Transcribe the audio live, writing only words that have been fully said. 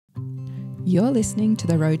You're listening to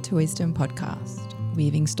the Road to Wisdom podcast,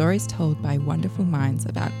 weaving stories told by wonderful minds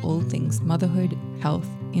about all things motherhood, health,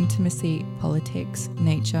 intimacy, politics,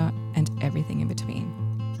 nature, and everything in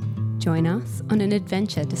between. Join us on an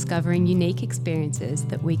adventure discovering unique experiences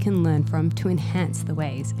that we can learn from to enhance the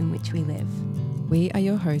ways in which we live. We are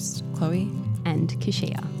your hosts, Chloe and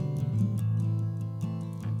Kashia.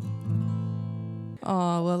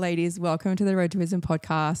 Oh, well, ladies, welcome to the Road to Wisdom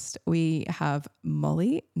podcast. We have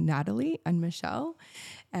Molly, Natalie, and Michelle,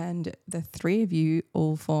 and the three of you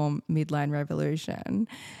all form Midline Revolution.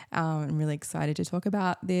 I'm really excited to talk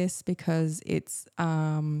about this because it's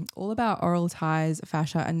all about oral ties,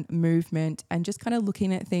 fascia, and movement, and just kind of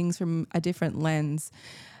looking at things from a different lens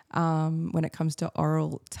when it comes to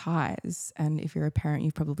oral ties. And if you're a parent,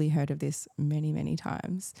 you've probably heard of this many, many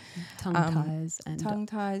times. Tongue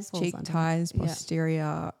ties, cheek ties,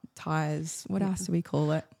 posterior ties. What else do we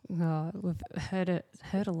call it? Oh, we've heard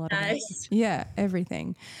a lot of it. Yeah,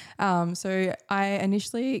 everything. So I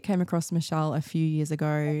initially came across Michelle a few years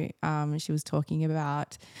ago. She was talking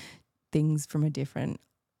about things from a different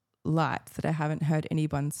light that I haven't heard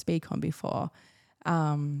anyone speak on before.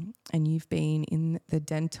 And you've been in the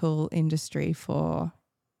dental industry for,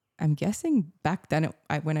 I'm guessing back then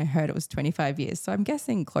when I heard it was 25 years. So I'm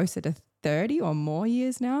guessing closer to 30 or more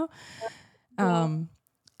years now. And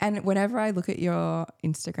whenever I look at your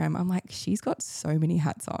Instagram, I'm like, she's got so many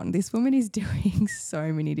hats on. This woman is doing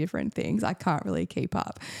so many different things. I can't really keep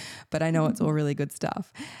up, but I know it's all really good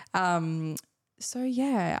stuff. So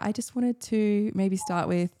yeah, I just wanted to maybe start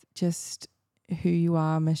with just who you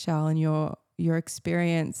are, Michelle, and your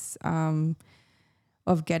experience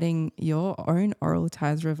of getting your own oral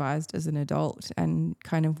ties revised as an adult, and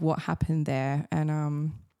kind of what happened there,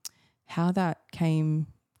 and how that came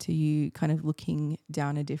to you kind of looking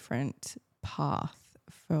down a different path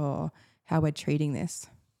for how we're treating this.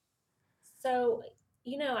 So,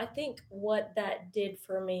 I think what that did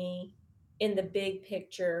for me in the big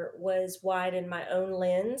picture was widen my own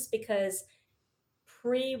lens, because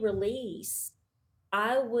pre-release,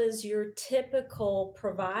 I was your typical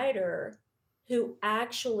provider who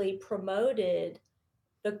actually promoted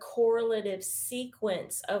the correlative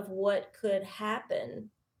sequence of what could happen,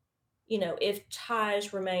 if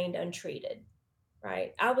ties remained untreated,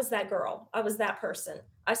 right? I was that girl. I was that person.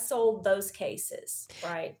 I sold those cases,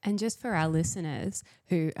 right? And just for our listeners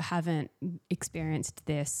who haven't experienced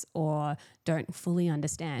this or don't fully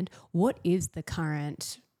understand, what is the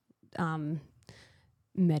current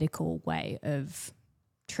medical way of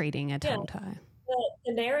treating a tongue tie? Well,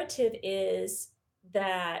 the narrative is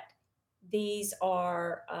that these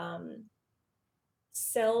are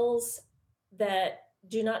cells that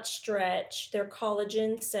do not stretch. They're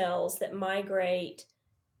collagen cells that migrate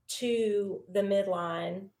to the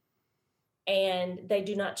midline, and they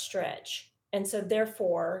do not stretch. And so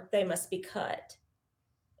therefore they must be cut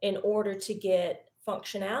in order to get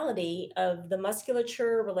functionality of the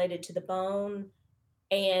musculature related to the bone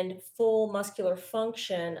and full muscular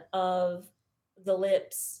function of the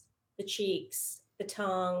lips, the cheeks, the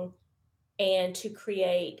tongue, and to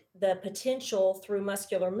create the potential through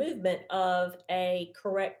muscular movement of a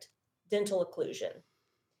correct dental occlusion.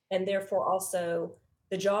 And therefore also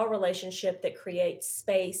the jaw relationship that creates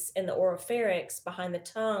space in the oropharynx behind the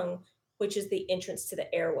tongue, which is the entrance to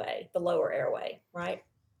the airway, the lower airway, right?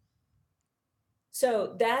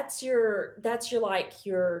 So that's your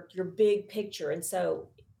big picture. And so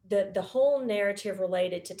the whole narrative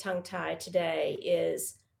related to tongue tie today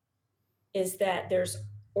is that there's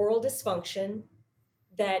oral dysfunction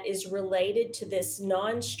that is related to this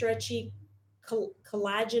non-stretchy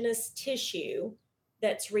collagenous tissue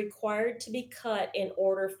that's required to be cut in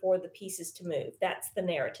order for the pieces to move. That's the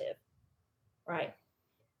narrative, right?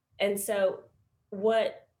 And so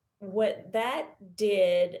what that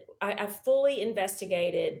did, I fully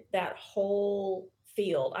investigated that whole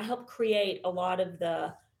field. I helped create a lot of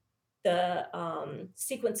the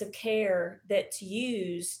sequence of care that's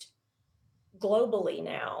used globally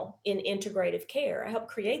now in integrative care. I helped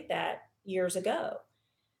create that years ago.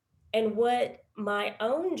 And what my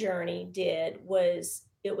own journey did was,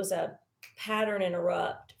 it was a pattern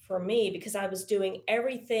interrupt for me, because I was doing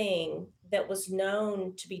everything that was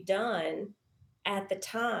known to be done at the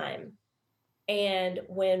time. And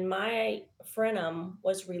when my frenum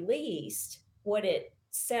was released, what it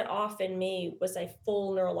set off in me was a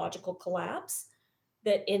full neurological collapse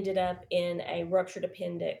that ended up in a ruptured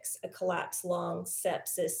appendix, a collapsed lung,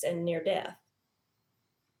 sepsis, and near death.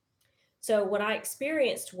 So what I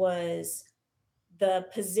experienced was the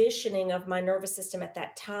positioning of my nervous system at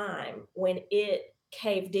that time. When it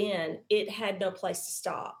caved in, it had no place to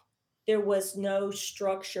stop. there was no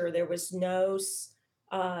structure, there was no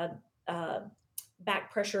uh, uh,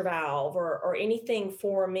 back pressure valve or anything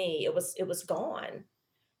for me. It was gone,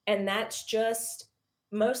 and that's just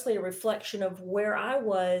mostly a reflection of where I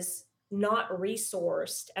was not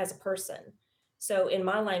resourced as a person. So in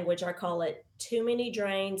my language, I call it too many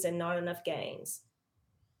drains and not enough gains.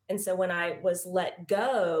 And so when I was let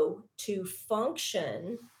go to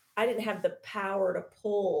function, I didn't have the power to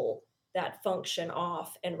pull that function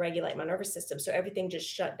off and regulate my nervous system. So everything just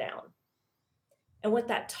shut down. And what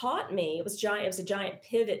that taught me, it was giant, it was a giant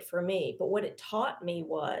pivot for me. But what it taught me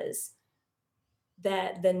was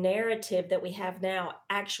that the narrative that we have now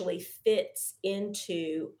actually fits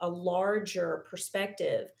into a larger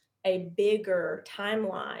perspective, a bigger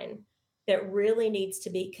timeline that really needs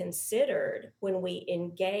to be considered when we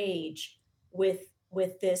engage with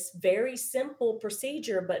this very simple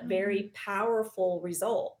procedure but very powerful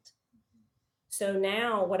result. So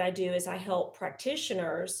now what I do is I help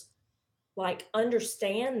practitioners like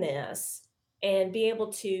understand this and be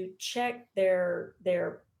able to check their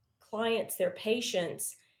clients, their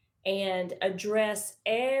patients, and address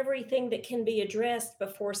everything that can be addressed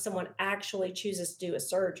before someone actually chooses to do a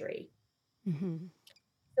surgery. Mm-hmm.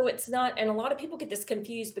 So it's not, and a lot of people get this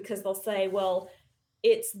confused because they'll say, well,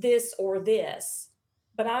 it's this or this.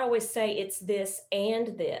 But I always say it's this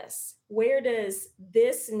and this. Where does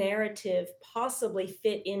this narrative possibly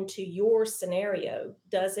fit into your scenario?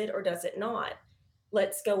 Does it or does it not?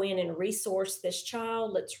 Let's go in and resource this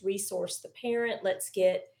child. Let's resource the parent. Let's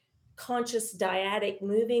get conscious dyadic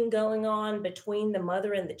moving going on between the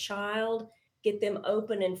mother and the child. Get them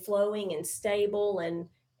open and flowing and stable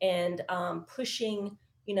and pushing,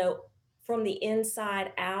 you know, from the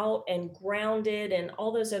inside out and grounded and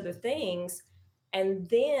all those other things, and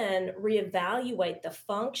then reevaluate the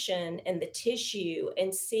function and the tissue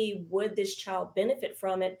and see would this child benefit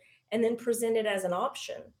from it, and then present it as an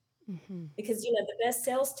option. Mm-hmm. Because you know the best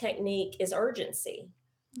sales technique is urgency,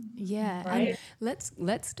 Yeah, and right?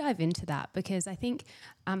 let's dive into that, because I think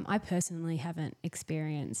I personally haven't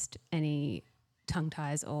experienced any tongue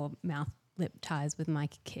ties or mouth lip ties with my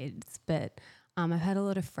kids, but I've had a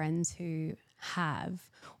lot of friends who have,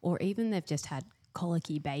 or even they've just had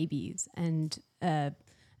colicky babies, and a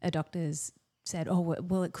doctor's said, oh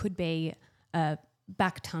well, it could be a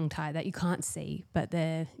back tongue tie that you can't see, but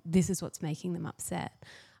this is what's making them upset.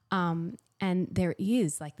 And there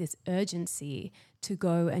is like this urgency to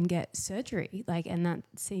go and get surgery, like, and that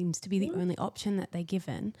seems to be the only option that they're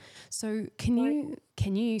given. So can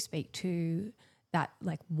you speak to that,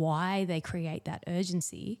 like why they create that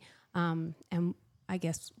urgency, and I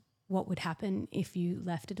guess what would happen if you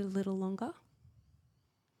left it a little longer?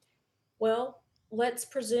 Well, let's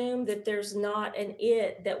presume that there's not an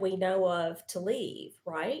it that we know of to leave,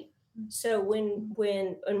 right? So when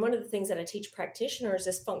and one of the things that I teach practitioners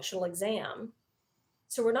is functional exam.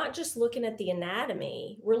 So we're not just looking at the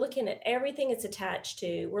anatomy, we're looking at everything it's attached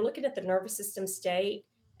to. We're looking at the nervous system state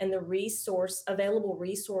and the available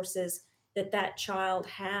resources that that child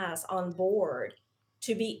has on board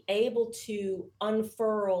to be able to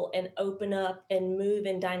unfurl and open up and move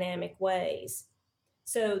in dynamic ways.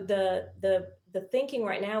 So the thinking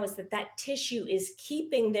right now is that that tissue is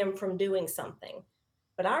keeping them from doing something.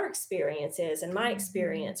 But our experience is, and my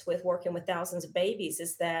experience with working with thousands of babies,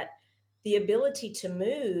 is that the ability to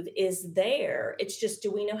move is there. It's just,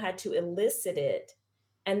 do we know how to elicit it?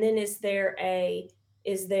 And then is there an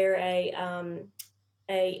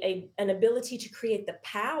ability to create the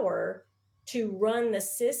power to run the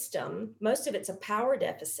system? Most of it's a power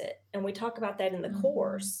deficit, and we talk about that in the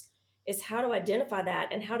course. Is how to identify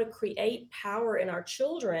that and how to create power in our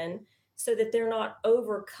children so that they're not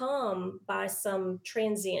overcome by some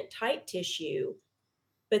transient tight tissue,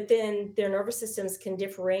 but then their nervous systems can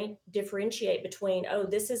differentiate between, oh,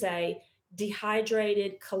 this is a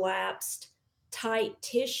dehydrated, collapsed, tight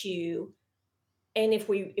tissue. And if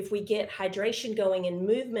we get hydration going and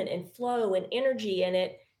movement and flow and energy in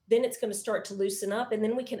it, then it's going to start to loosen up. And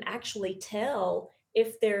then we can actually tell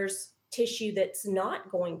if there's tissue that's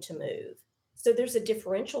not going to move. So there's a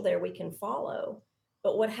differential there we can follow.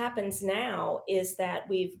 But what happens now is that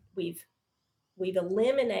we've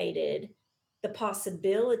eliminated the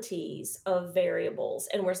possibilities of variables,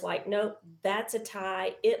 and we're like, nope, that's a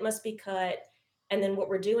tie, it must be cut. And then what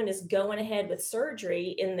we're doing is going ahead with surgery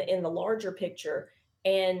in the larger picture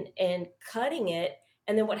and cutting it.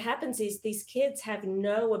 And then what happens is these kids have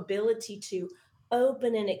no ability to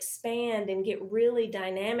open and expand and get really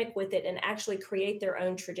dynamic with it and actually create their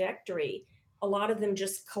own trajectory. A lot of them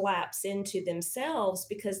just collapse into themselves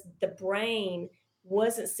because the brain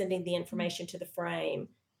wasn't sending the information to the frame,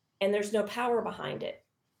 and there's no power behind it.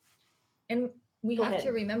 And we Go have ahead.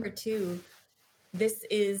 to remember too, this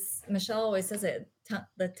is, Michelle always says it,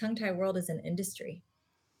 the tongue tie world is an industry.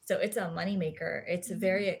 So it's a moneymaker. It's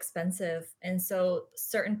very expensive. And so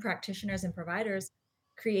certain practitioners and providers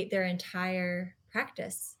create their entire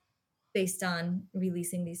practice based on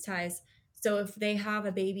releasing these ties. So if they have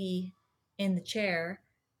a baby in the chair,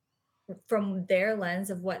 from their lens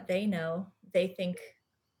of what they know, they think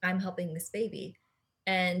I'm helping this baby.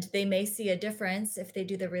 And they may see a difference if they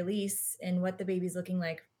do the release in what the baby's looking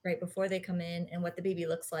like right before they come in and what the baby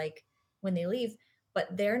looks like when they leave,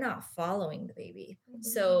 but they're not following the baby. Mm-hmm.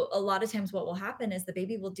 So a lot of times what will happen is the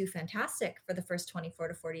baby will do fantastic for the first 24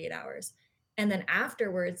 to 48 hours. And then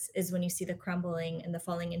afterwards is when you see the crumbling and the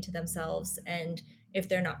falling into themselves, and if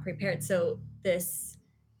they're not prepared. So this,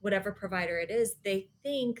 whatever provider it is, they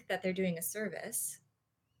think that they're doing a service,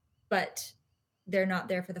 but they're not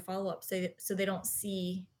there for the follow-up. So they don't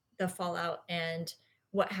see the fallout and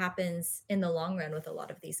what happens in the long run with a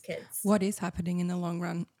lot of these kids. What is happening in the long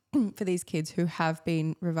run for these kids who have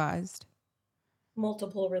been revised?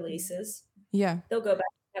 Multiple releases. Yeah. They'll go back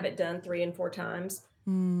and have it done 3 and 4 times.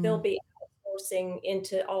 They'll be outsourcing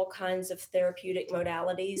into all kinds of therapeutic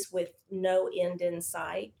modalities with no end in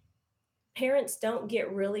sight. Parents don't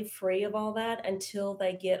get really free of all that until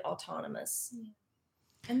they get autonomous. Yeah.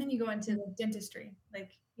 And then you go into dentistry,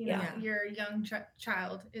 like, your young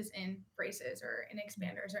child is in braces or in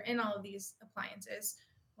expanders or in all of these appliances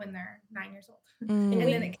when they're 9 years old. And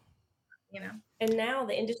then And now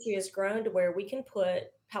the industry has grown to where we can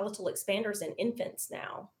put palatal expanders in infants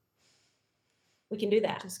now. We can do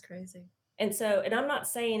that. Which is crazy. And so, and I'm not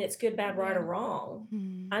saying it's good, bad, right, or wrong.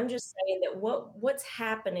 I'm just saying that what's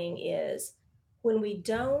happening is when we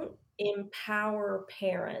don't empower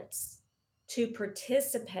parents to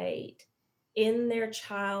participate in their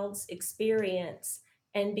child's experience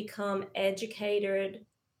and become educated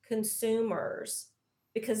consumers,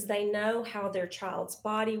 because they know how their child's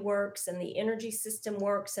body works and the energy system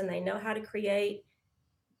works, and they know how to create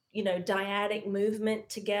dyadic movement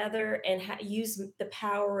together and use the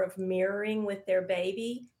power of mirroring with their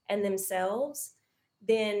baby and themselves,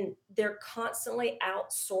 then they're constantly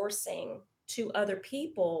outsourcing to other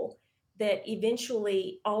people that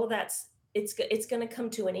eventually all of that's, it's going to come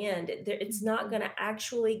to an end. It's not going to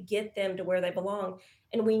actually get them to where they belong.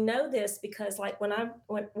 And we know this because like when I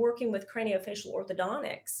went working with craniofacial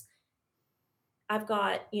orthodontics, I've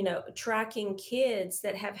got, tracking kids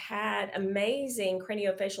that have had amazing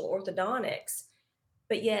craniofacial orthodontics,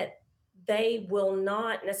 but yet they will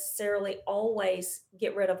not necessarily always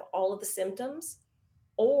get rid of all of the symptoms,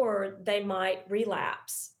 or they might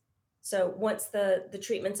relapse. So once the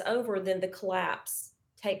treatment's over, then the collapse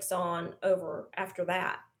takes on over after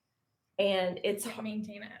that. And it's can't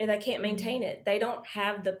maintain it. They can't maintain it. They don't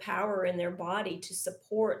have the power in their body to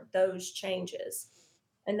support those changes.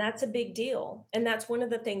 And that's a big deal. And that's one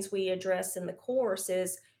of the things we address in the course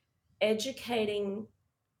is educating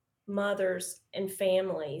mothers and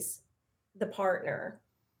families, the partner,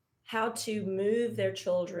 how to move their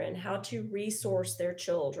children, how to resource their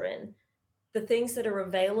children, the things that are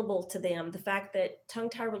available to them, the fact that tongue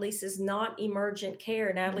tie release is not emergent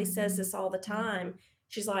care. Natalie says this all the time.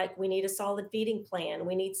 She's like, we need a solid feeding plan.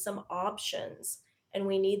 We need some options, and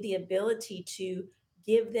we need the ability to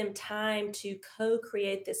give them time to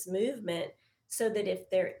co-create this movement so that if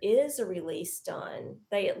there is a release done,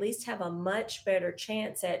 they at least have a much better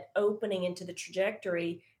chance at opening into the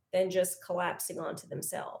trajectory than just collapsing onto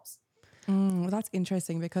themselves. Well, that's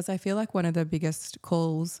interesting because I feel like one of the biggest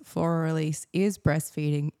calls for a release is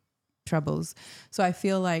breastfeeding troubles. So I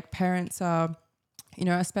feel like parents are,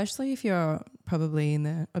 especially if you're probably in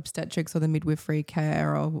the obstetrics or the midwifery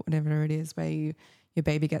care or whatever it is where your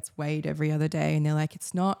baby gets weighed every other day and they're like,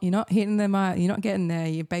 you're not hitting them, you're not getting there,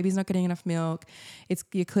 your baby's not getting enough milk,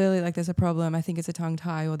 you're clearly like there's a problem, I think it's a tongue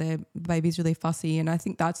tie or their baby's really fussy. And I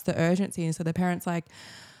think that's the urgency. And so the parents like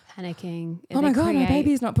panicking. Oh my God, my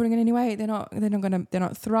baby's not putting in any weight. They're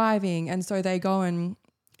not thriving. And so they go and,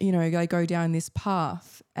 they go down this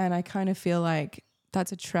path. And I kind of feel like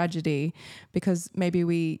that's a tragedy because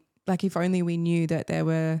maybe if only we knew that there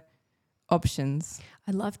were options.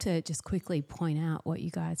 I'd love to just quickly point out what you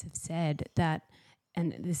guys have said, that,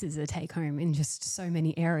 and this is a take home in just so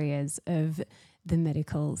many areas of the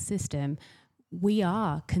medical system, we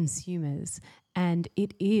are consumers and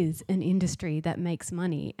it is an industry that makes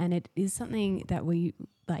money, and it is something that we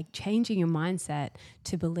like changing your mindset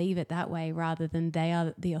to believe it that way rather than they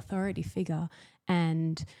are the authority figure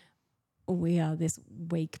and we are this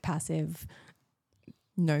weak, passive,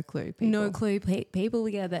 no clue people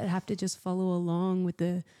that have to just follow along with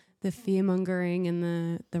the fear mongering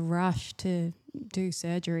and the rush to do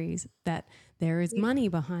surgeries, that there is money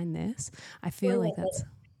behind this. I feel like that's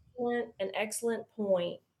an excellent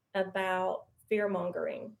point about fear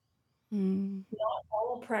mongering. Not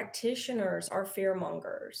all practitioners are fear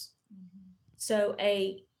mongers. So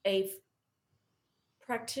a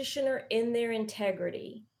practitioner in their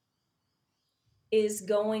integrity is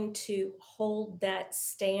going to hold that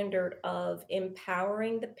standard of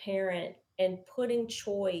empowering the parent and putting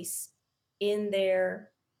choice in their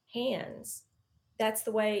hands. That's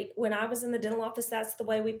the way, when I was in the dental office, that's the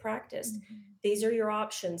way we practiced. These are your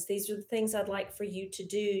options. These are the things I'd like for you to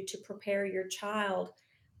do to prepare your child.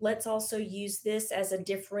 Let's also use this as a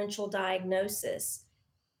differential diagnosis.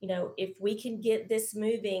 You know, if we can get this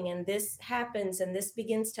moving and this happens and this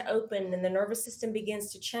begins to open and the nervous system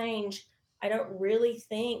begins to change, I don't really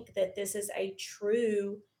think that this is a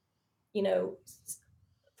true, you know,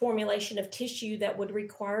 formulation of tissue that would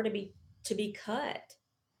require to be cut.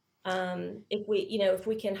 If we, you know, if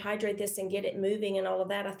we can hydrate this and get it moving and all of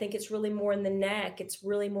that, I think it's really more in the neck. It's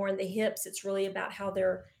really more in the hips. It's really about how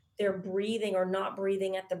they're breathing or not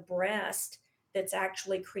breathing at the breast that's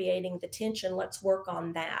actually creating the tension. Let's work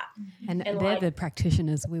on that. And they're like, the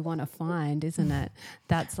practitioners we want to find, isn't it?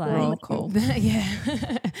 That's like, we're all cool. Yeah.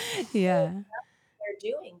 Yeah. They're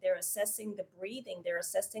doing, they're assessing the breathing, they're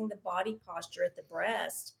assessing the body posture at the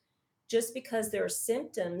breast. Just because there are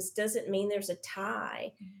symptoms doesn't mean there's a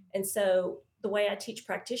tie. And so the way I teach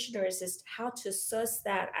practitioners is how to suss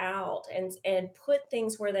that out and put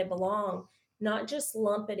things where they belong, not just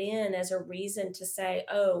lump it in as a reason to say,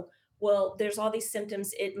 oh, well, there's all these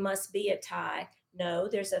symptoms, it must be a tie. No,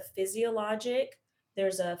 there's a physiologic,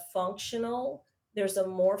 there's a functional, there's a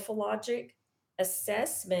morphologic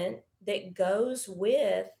assessment that goes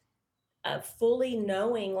with fully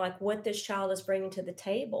knowing like what this child is bringing to the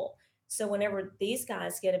table. So whenever these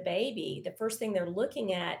guys get a baby, the first thing they're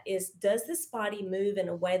looking at is, does this body move in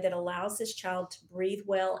a way that allows this child to breathe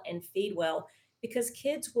well and feed well? Because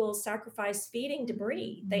kids will sacrifice feeding to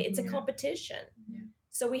breathe. It's a competition.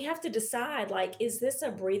 So we have to decide, like, is this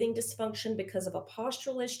a breathing dysfunction because of a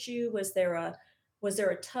postural issue? Was there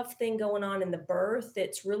a tough thing going on in the birth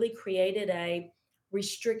that's really created a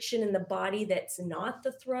restriction in the body that's not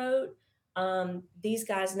the throat? These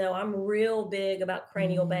guys know I'm real big about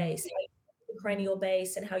cranial base, the cranial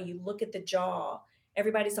base and how you look at the jaw.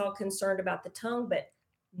 Everybody's all concerned about the tongue, but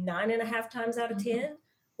 9.5 times out of 10,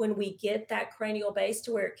 when we get that cranial base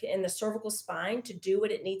to where it can, in the cervical spine to do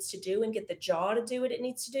what it needs to do and get the jaw to do what it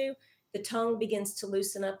needs to do, the tongue begins to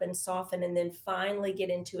loosen up and soften and then finally get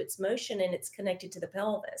into its motion and it's connected to the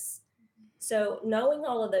pelvis. So knowing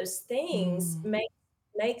all of those things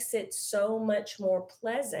makes it so much more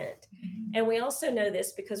pleasant. And we also know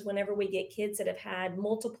this because whenever we get kids that have had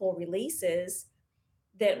multiple releases,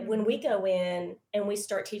 that when we go in and we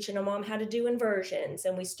start teaching a mom how to do inversions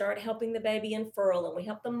and we start helping the baby unfurl and we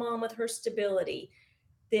help the mom with her stability,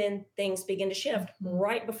 then things begin to shift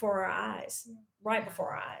right before our eyes,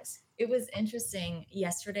 It was interesting.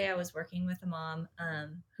 Yesterday, I was working with a mom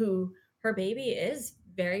who her baby is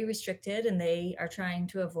very restricted and they are trying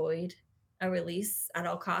to avoid a release at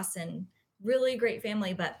all costs, and really great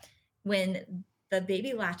family. But when the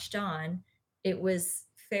baby latched on, it was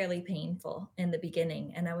fairly painful in the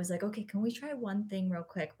beginning. And I was like, okay, can we try one thing real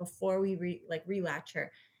quick before we relatch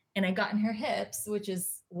her? And I got in her hips, which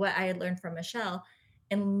is what I had learned from Michelle,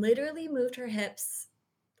 and literally moved her hips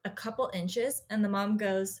a couple inches. And the mom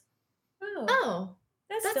goes, oh,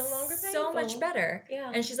 that's no longer painful. So much better.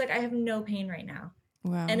 Yeah. And she's like, I have no pain right now.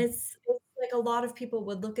 Wow. And it's like a lot of people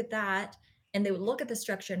would look at that and they would look at the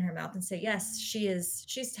structure in her mouth and say, yes,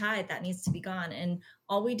 she's tied. That needs to be gone. And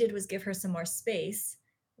all we did was give her some more space.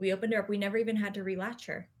 We opened her up. We never even had to relatch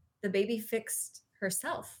her. The baby fixed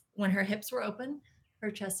herself. When her hips were open,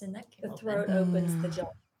 her chest and neck came open. The throat opens, the jaw.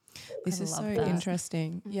 This is so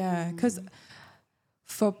interesting. Yeah, because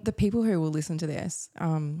for the people who will listen to this,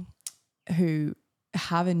 who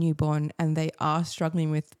have a newborn and they are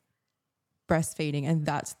struggling with breastfeeding and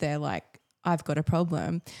that's their like, I've got a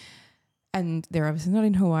problem, and they're obviously not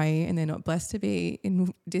in Hawaii and they're not blessed to be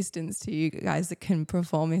in distance to you guys that can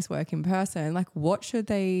perform this work in person, like what should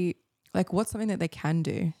they, like what's something that they can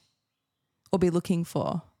do or be looking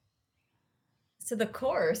for? So the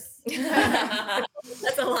course,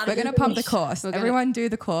 that's a lot. We're going to pump the course. Everyone do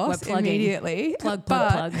the course immediately. Plug.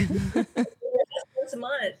 Once a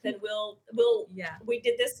month, and we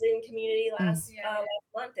did this in community last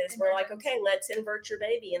month. We're like, okay, let's invert your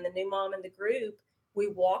baby. And the new mom in the group, we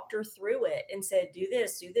walked her through it and said, do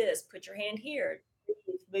this, put your hand here,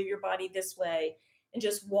 move your body this way, and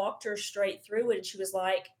just walked her straight through it. And she was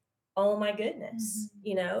like, oh my goodness,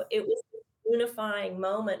 you know, it was unifying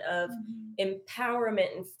moment of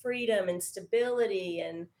empowerment and freedom and stability,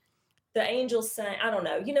 and the angels saying, I don't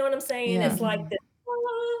know, you know what I'm saying? Yeah. It's like this,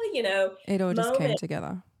 It all just came moment,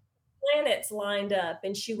 together. planets lined up,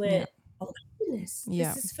 and she went, oh my goodness,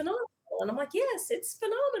 Yeah. this is phenomenal. And I'm like, yes, it's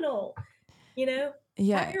phenomenal.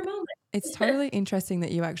 Yeah. Have your moment. It's totally interesting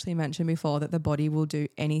that you actually mentioned before that the body will do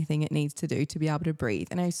anything it needs to do to be able to breathe.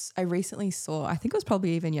 And I recently saw, I think it was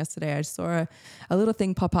probably even yesterday, I saw a little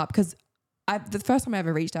thing pop up because the first time I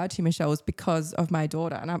ever reached out to you, Michelle, was because of my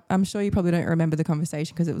daughter. And I'm sure you probably don't remember the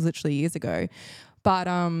conversation because it was literally years ago. But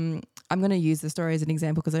I'm going to use the story as an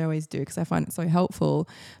example because I always do because I find it so helpful.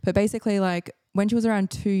 But basically, like when she was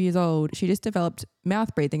around 2 years old, she just developed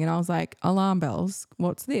mouth breathing. And I was like, alarm bells,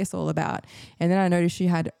 what's this all about? And then I noticed she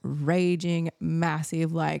had raging,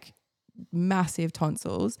 massive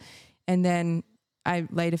tonsils. And then I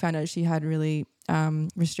later found out she had really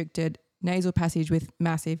restricted nasal passage with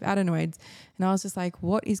massive adenoids. And I was just like,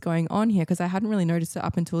 what is going on here? Because I hadn't really noticed it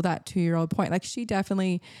up until that 2-year-old point. Like she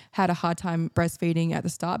definitely had a hard time breastfeeding at the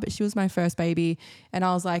start, but she was my first baby. And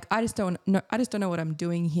I was like, I just don't know what I'm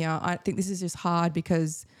doing here. I think this is just hard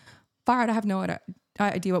because far out, I have no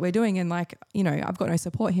idea what we're doing. And like, I've got no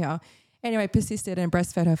support here. Anyway, persisted and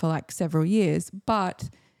breastfed her for like several years, but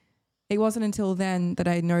it wasn't until then that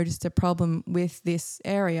I noticed a problem with this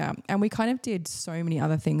area. And we kind of did so many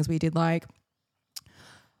other things. We did like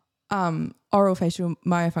oral facial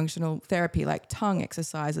myofunctional therapy, like tongue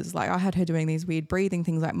exercises. Like I had her doing these weird breathing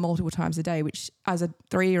things like multiple times a day, which as a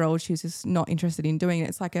 3-year-old, she was just not interested in doing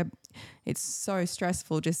it. It's so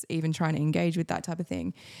stressful just even trying to engage with that type of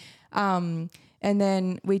thing. And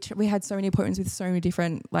then we had so many appointments with so many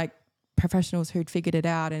different like professionals who'd figured it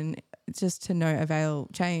out, and just to no avail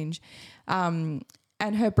change. And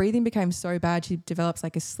her breathing became so bad, she develops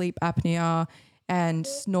like a sleep apnea and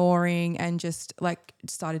snoring, and just like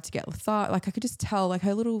started to get lethargic. Like I could just tell like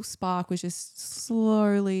her little spark was just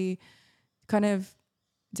slowly kind of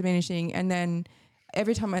diminishing. And then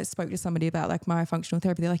every time I spoke to somebody about like myofunctional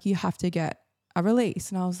therapy, they're like, you have to get a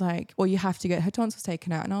release. And I was like, or you have to get her tonsils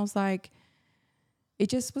taken out. And I was like, it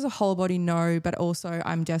just was a whole body no, but also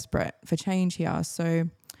I'm desperate for change here. So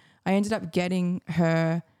I ended up getting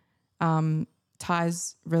her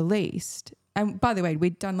ties released. And by the way,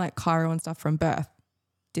 we'd done like chiro and stuff from birth.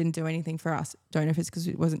 Didn't do anything for us. Don't know if it's because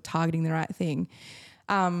it wasn't targeting the right thing.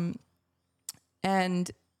 And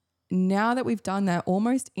now that we've done that,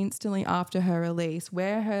 almost instantly after her release,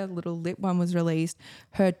 where her little lip one was released,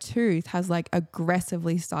 her tooth has like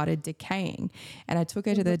aggressively started decaying. And I took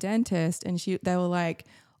her to the dentist, and they were like,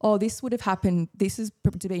 oh, this would have happened. This has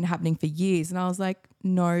been happening for years. And I was like,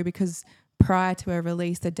 no, because prior to her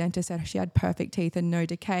release, the dentist said she had perfect teeth and no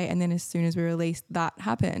decay. And then as soon as we released, that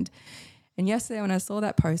happened. And yesterday when I saw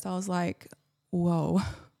that post, I was like, whoa,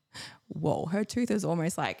 her tooth is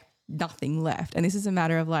almost like nothing left. And this is a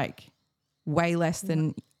matter of like way less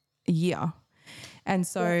than a year. And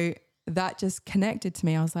so that just connected to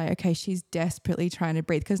me. I was like, okay, she's desperately trying to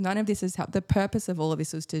breathe, because none of this has helped. The purpose of all of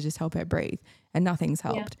this was to just help her breathe, and nothing's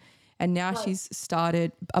helped. And now she's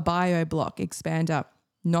started a bio block expander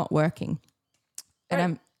not working.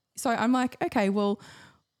 And I'm like, okay, well,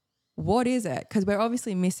 what is it? Because we're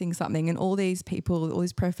obviously missing something, and all these people, all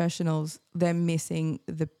these professionals, they're missing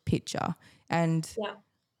the picture, and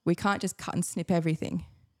we can't just cut and snip everything.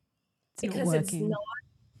 Because it's not,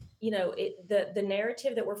 the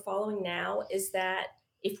narrative that we're following now is that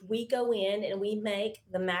if we go in and we make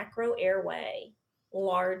the macro airway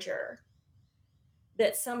larger,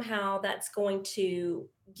 that somehow that's going to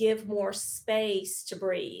give more space to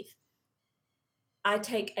breathe. I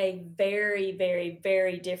take a very, very,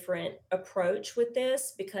 very different approach with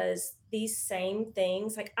this, because these same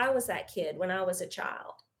things, like I was that kid when I was a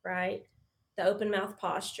child, right? The open mouth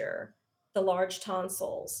posture, the large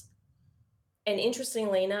tonsils. And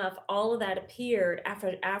interestingly enough, all of that appeared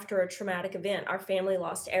after a traumatic event. Our family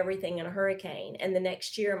lost everything in a hurricane. And the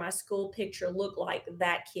next year, my school picture looked like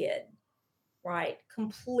that kid, right?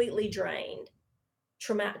 Completely drained.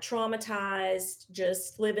 Traumatized,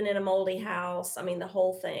 just living in a moldy house. I mean, the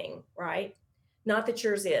whole thing, right? Not that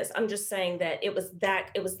yours is. I'm just saying that it was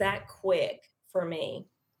that quick for me.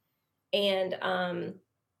 And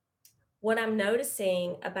what I'm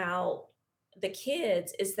noticing about the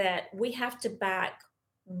kids is that we have to back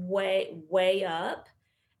way up,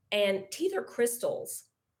 and teeth are crystals.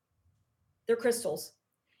 They're crystals.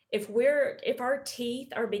 If our teeth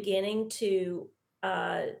are beginning to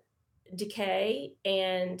decay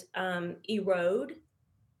and erode,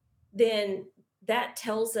 then that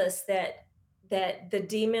tells us that the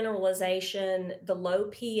demineralization, the low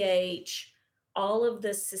pH, all of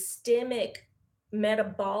the systemic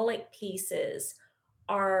metabolic pieces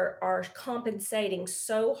are compensating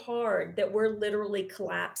so hard that we're literally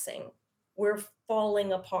collapsing. We're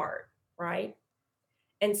falling apart, right?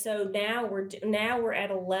 And so now we're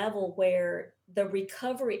at a level where the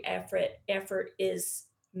recovery effort is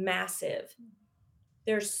massive.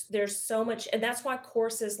 There's so much, and that's why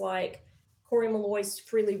courses like Corey Malloy's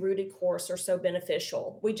Freely Rooted course are so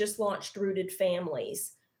beneficial. We just launched Rooted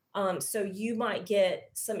Families. So you might get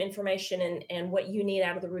some information and what you need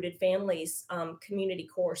out of the Rooted Families community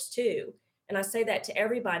course too. And I say that to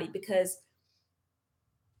everybody because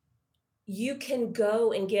you can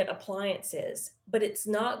go and get appliances, but it's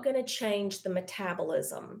not going to change the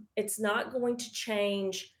metabolism. It's not going to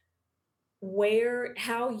change it's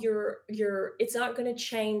not going to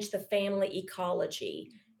change the family ecology.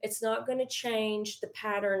 It's not going to change the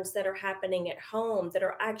patterns that are happening at home that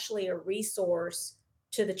are actually a resource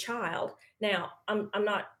to the child. Now, I'm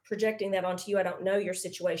not projecting that onto you. I don't know your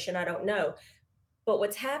situation. I don't know. But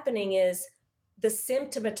what's happening is the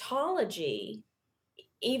symptomatology,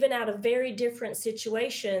 even out of very different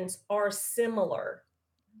situations, are similar.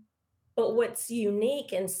 But what's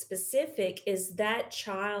unique and specific is that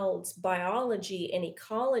child's biology and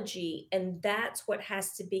ecology, and that's what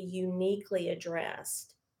has to be uniquely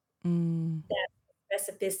addressed. That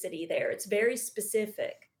specificity there. It's very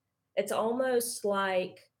specific. It's almost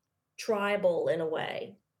like tribal in a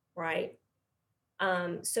way, right?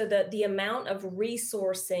 So the amount of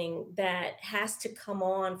resourcing that has to come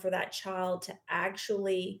on for that child to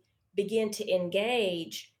actually begin to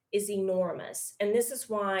engage is enormous. And this is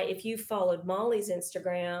why, if you followed Molly's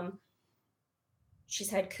Instagram, she's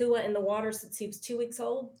had Kua in the water since he was 2 weeks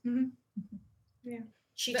old. Mm-hmm. Yeah.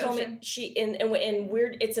 She told me and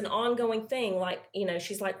weird, it's an ongoing thing. Like,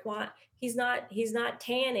 she's like, why? He's not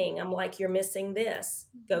tanning. I'm like, you're missing this.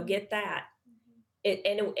 Go get that.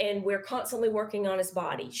 And we're constantly working on his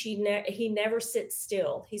body. He never sits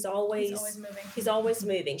still. He's always moving. He's always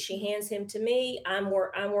moving. She hands him to me. I'm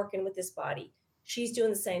working with his body. She's doing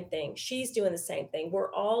the same thing. She's doing the same thing. We're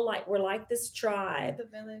like this tribe,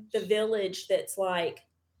 the village that's like,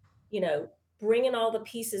 bringing all the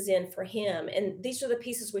pieces in for him. And these are the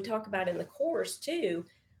pieces we talk about in the course too.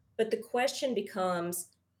 But the question becomes,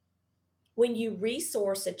 when you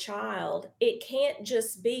resource a child, it can't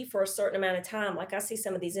just be for a certain amount of time. Like I see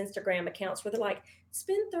some of these Instagram accounts where they're like,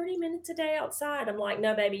 spend 30 minutes a day outside. I'm like,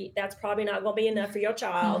 no, baby, that's probably not going to be enough for your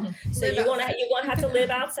child. So you're going to have to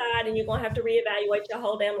live outside, and you're going to have to reevaluate your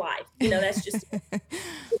whole damn life. That's just,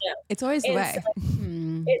 It's always the way. So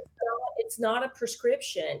it's not a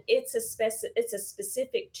prescription. It's a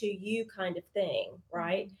specific to you kind of thing.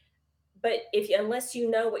 Right. But unless you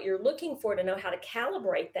know what you're looking for to know how to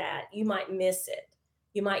calibrate that, you might miss it.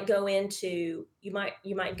 You might go into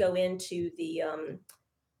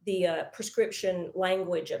the prescription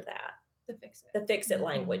language of that. The fix it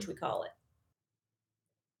language, we call it.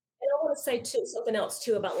 And I want to say something else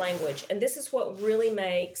too about language. And this is what really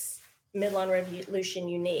makes Midline Revolution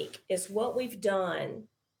unique, is what we've done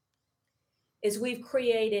is we've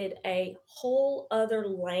created a whole other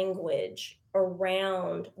language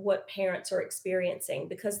around what parents are experiencing,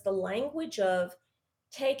 because the language of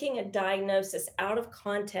taking a diagnosis out of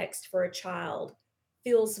context for a child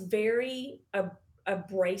feels very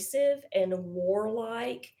abrasive and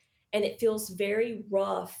warlike, and it feels very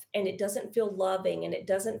rough, and it doesn't feel loving, and it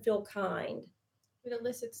doesn't feel kind. It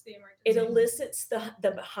elicits the emergency. It elicits the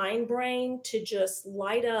hindbrain to just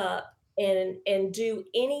light up and do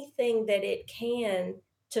anything that it can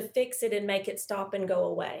to fix it and make it stop and go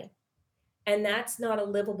away. And that's not a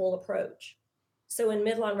livable approach. So in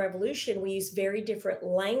Midline Revolution, we use very different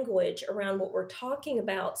language around what we're talking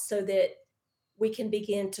about so that we can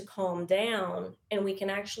begin to calm down, and we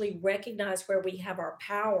can actually recognize where we have our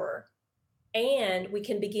power, and we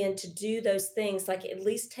can begin to do those things, like at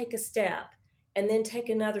least take a step and then take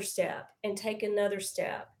another step and take another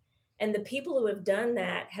step. And the people who have done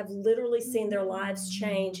that have literally seen their lives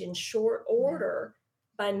change in short order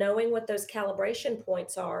by knowing what those calibration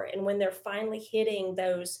points are. And when they're finally hitting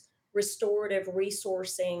those restorative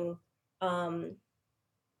resourcing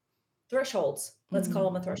thresholds, let's call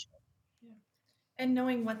them a threshold. Yeah. And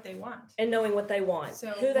knowing what they want. So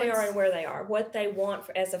who they are and where they are, what they want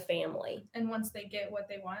as a family. And once they get what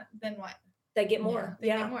they want, then what? They get more. They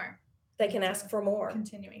get more. They can ask for more.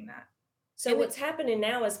 Continuing that. So what's happening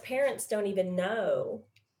now is parents don't even know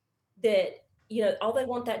that, all they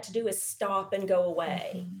want that to do is stop and go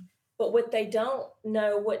away. But what they don't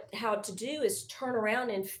know how to do is turn around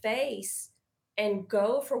and face and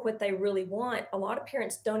go for what they really want. A lot of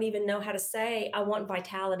parents don't even know how to say, I want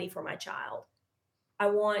vitality for my child. I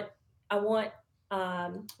want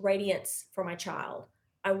radiance for my child.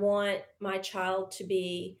 I want my child to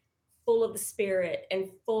be full of the spirit and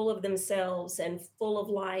full of themselves and full of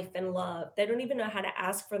life and love. They don't even know how to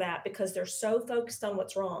ask for that because they're so focused on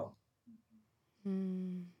what's wrong.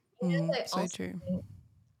 And I So also true. think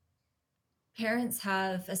parents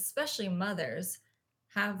have, especially mothers,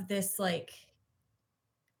 have this like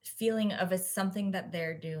feeling of it's something that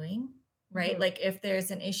they're doing, right? Like if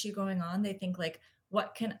there's an issue going on, they think like,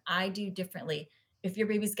 what can I do differently? If your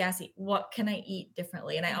baby's gassy, what can I eat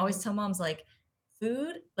differently? And I always tell moms like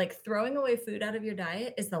food, like throwing away food out of your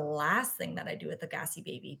diet is the last thing that I do with a gassy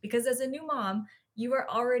baby, because as a new mom, you are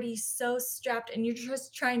already so strapped and you're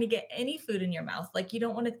just trying to get any food in your mouth. Like you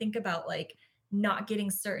don't want to think about like not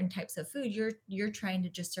getting certain types of food. You're trying to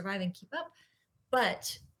just survive and keep up.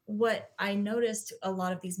 But what I noticed a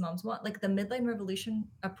lot of these moms want, like the midline revolution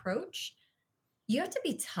approach, you have to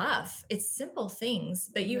be tough. It's simple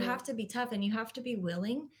things, but you have to be tough and you have to be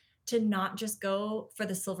willing to not just go for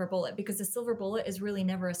the silver bullet, because the silver bullet is really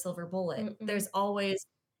never a silver bullet. There's always,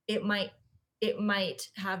 it might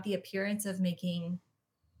have the appearance of making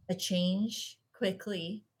a change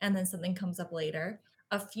quickly and then something comes up later.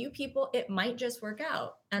 A few people, it might just work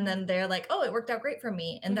out and then they're like, oh, it worked out great for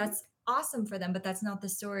me. And that's awesome for them, but that's not the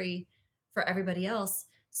story for everybody else.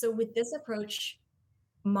 So with this approach,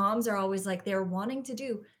 moms are always like, they're wanting to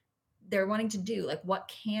do like,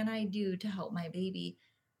 what can I do to help my baby?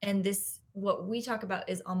 And this, what we talk about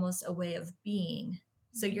is almost a way of being.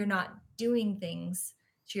 So you're not doing things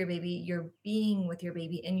to your baby, you're being with your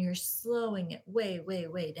baby and you're slowing it way, way,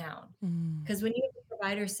 way down. Because when you have a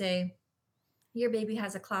provider say, your baby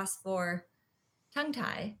has a class 4 tongue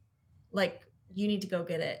tie, like you need to go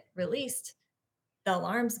get it released, the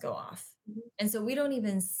alarms go off. And so we don't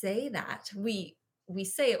even say that. We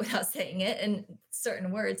say it without saying it in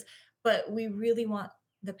certain words, but we really want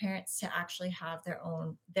the parents to actually have their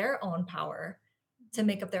own power to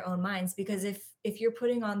make up their own minds. Because if you're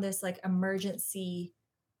putting on this like emergency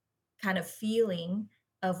kind of feeling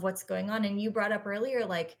of what's going on, and you brought up earlier,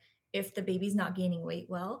 like if the baby's not gaining weight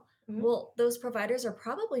well, well, those providers are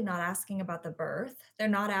probably not asking about the birth. They're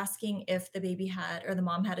not asking if the baby had, or the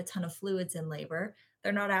mom had a ton of fluids in labor.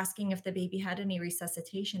 They're not asking if the baby had any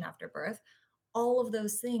resuscitation after birth. All of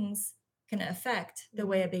those things can affect the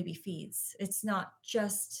way a baby feeds. It's not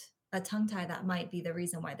just a tongue tie that might be the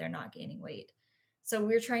reason why they're not gaining weight. So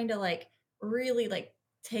we're trying to like really like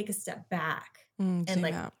take a step back and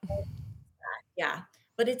like, yeah,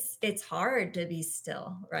 but it's hard to be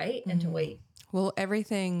still, right? And to wait. Well,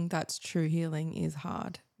 everything that's true healing is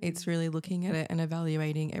hard. It's really looking at it and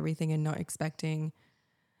evaluating everything and not expecting,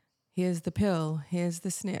 here's the pill, here's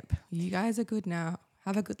the snip. You guys are good now.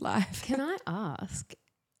 Have a good life. Can I ask,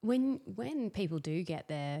 when people do get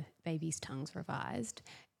their baby's tongues revised,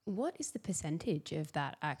 what is the percentage of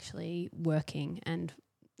that actually working and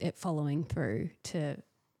it following through to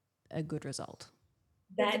a good result?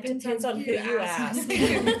 That depends on who you ask.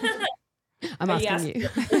 I'm asking you.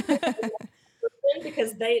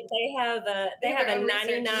 Because they have a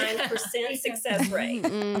 99% success rate.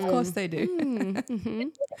 Of course they do.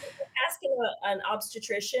 Asking an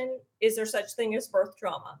obstetrician, is there such thing as birth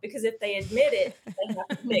trauma? Because if they admit it, they have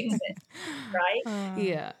to fix it, right?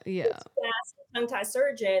 Yeah. Ask a tongue tie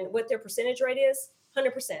surgeon what their percentage rate is.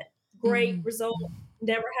 100%. Great result.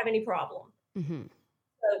 Never have any problem.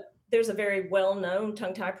 So there's a very well-known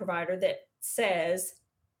tongue tie provider that says,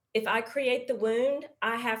 if I create the wound,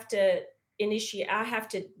 I have to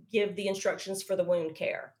give the instructions for the wound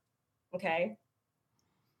care. Okay.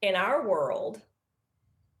 In our world,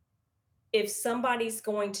 if somebody's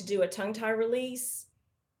going to do a tongue tie release,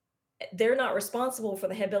 they're not responsible for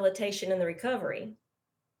the habilitation and the recovery.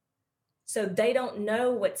 So they don't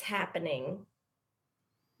know what's happening,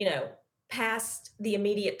 past the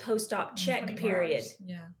immediate post-op check period.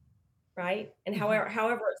 Yeah. Right. And however,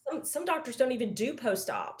 some doctors don't even do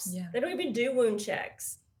post-ops. Yeah. They don't even do wound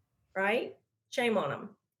checks. Right. Shame on them.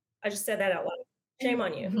 I just said that out loud. Shame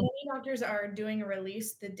on you. Many doctors are doing a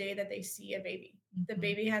release the day that they see a baby. The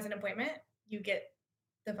baby has an appointment, you get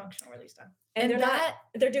the functional release done. And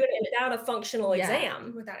they're doing it without a functional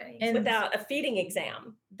exam, without a feeding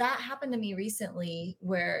exam. That happened to me recently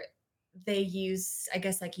where they use, I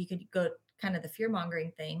guess, like you could go kind of the fear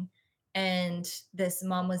mongering thing. And this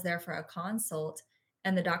mom was there for a consult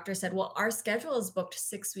and the doctor said, well, our schedule is booked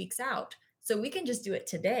 6 weeks out, so we can just do it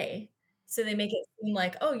today. So they make it seem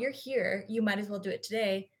like, oh, you're here, you might as well do it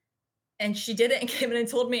today. And she did it and came in and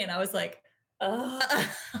told me, and I was like,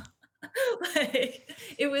 like,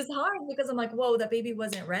 it was hard because I'm like, whoa, that baby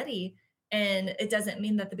wasn't ready. And it doesn't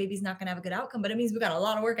mean that the baby's not going to have a good outcome, but it means we got a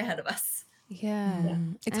lot of work ahead of us. Yeah.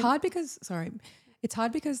 It's hard because, It's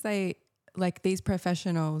hard because they, like these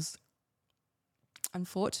professionals,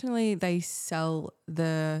 unfortunately, they sell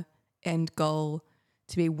the end goal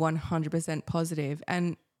to be 100% positive.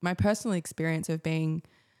 And my personal experience of being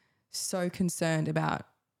so concerned about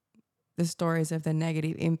the stories of the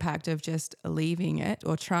negative impact of just leaving it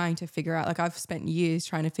or trying to figure out, like I've spent years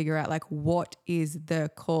trying to figure out like what is the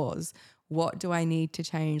cause? What do I need to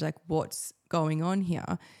change? Like what's going on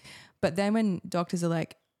here? But then when doctors are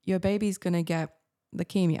like, your baby's going to get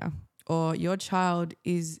leukemia, or your child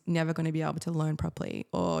is never going to be able to learn properly,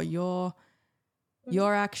 or you're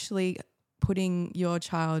actually putting your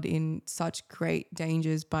child in such great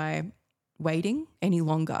dangers by waiting any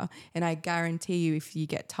longer. And I guarantee you if you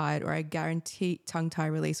get tired, or I guarantee tongue tie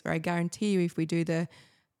release, or I guarantee you if we do the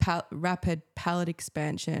rapid palate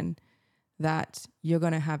expansion, that you're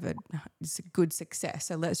going to have a good success.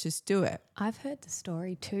 So let's just do it. I've heard the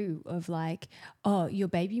story too of like, oh, your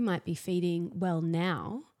baby might be feeding well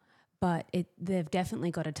now, but they've definitely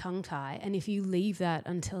got a tongue tie. And if you leave that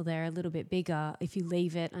until they're a little bit bigger, if you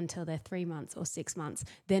leave it until they're 3 months or 6 months,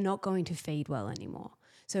 they're not going to feed well anymore.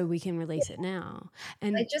 So we can release it now.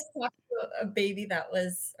 And I just talked to a baby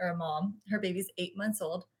or a mom, her baby's 8 months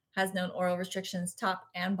old, has known oral restrictions top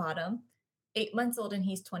and bottom, 8 months old, and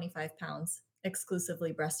he's 25 pounds,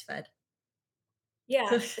 exclusively breastfed.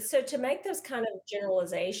 Yeah. So to make those kind of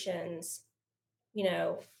generalizations,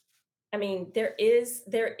 I mean, there is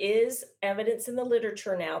evidence in the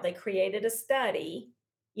literature now. They created a study,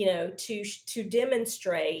 to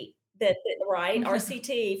demonstrate that right,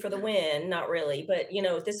 RCT for the win, not really, but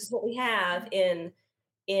this is what we have in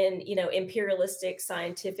imperialistic,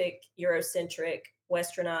 scientific, Eurocentric,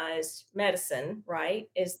 westernized medicine, right,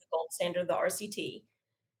 is the gold standard of the RCT.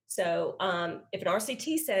 So if an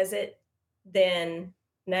RCT says it, then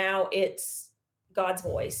now it's God's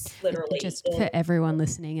voice, literally. Just for everyone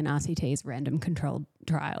listening, an RCT is random controlled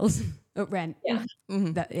trials. Yeah.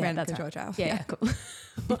 Random that's control right. trial. Yeah, cool.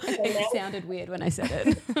 It sounded weird when I said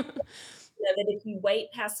it. That if you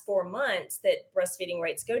wait past 4 months, that breastfeeding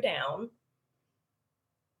rates go down.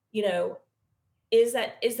 Is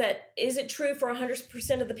it true for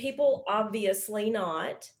 100% of the people? Obviously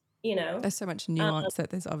not. There's so much nuance that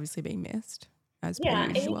there's obviously being missed, as per Yeah,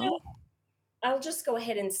 and usual. I'll just go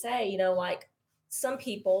ahead and say, like some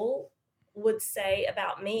people would say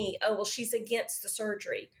about me, oh, well, she's against the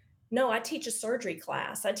surgery. No, I teach a surgery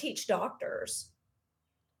class. I teach doctors.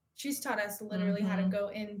 She's taught us literally how to go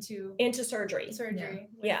into surgery.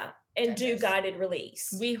 Yeah. And do guided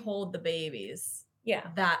release. We hold the babies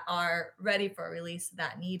that are ready for release,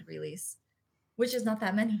 that need release, which is not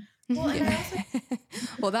that many. Well,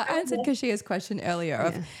 well, that answered Kashia's question earlier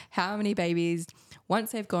of how many babies,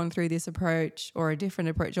 once they've gone through this approach or a different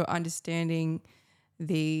approach or understanding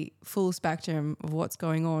the full spectrum of what's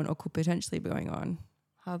going on or could potentially be going on,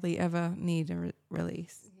 hardly ever need a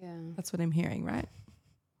release. Yeah. That's what I'm hearing, right?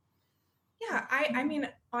 Yeah, I mean,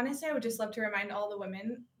 honestly, I would just love to remind all the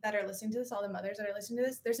women that are listening to this, all the mothers that are listening to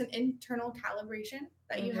this, there's an internal calibration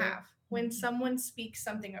that you have when someone speaks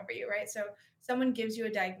something over you, right? So someone gives you a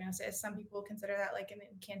diagnosis. Some people consider that like an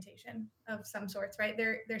incantation of some sorts, right?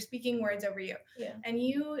 They're speaking words over you. Yeah. And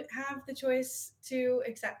you have the choice to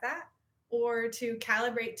accept that or to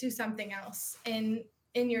calibrate to something else in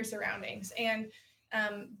your surroundings. And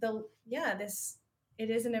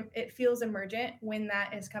it feels emergent when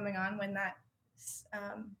that is coming on, when that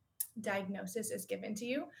diagnosis is given to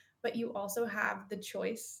you, but you also have the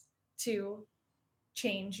choice to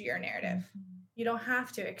change your narrative. You don't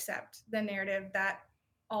have to accept the narrative that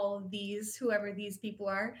all of these, whoever these people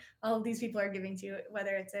are, all of these people are giving to you,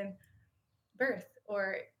 whether it's in birth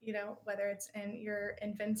or, whether it's in your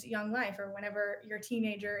infant's young life or whenever your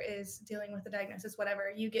teenager is dealing with a diagnosis,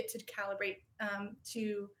 whatever, you get to calibrate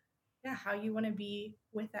to how you want to be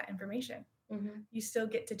with that information. You still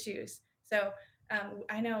get to choose. So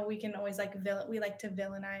I know we can always we like to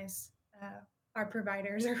villainize our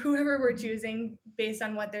providers or whoever we're choosing based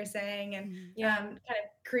on what they're saying and kind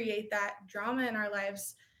of create that drama in our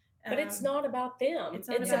lives. But it's not about them. It's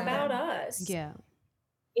about us. Yeah.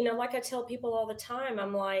 Like I tell people all the time,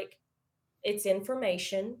 I'm like, it's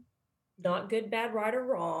information, not good, bad, right, or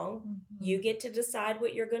wrong. You get to decide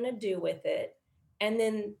what you're going to do with it. And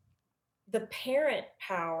then the parent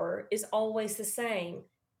power is always the same.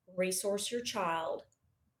 Resource your child,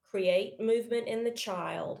 create movement in the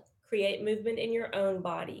child, create movement in your own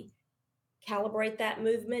body, calibrate that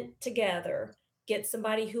movement together, get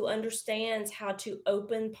somebody who understands how to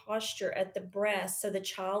open posture at the breast so the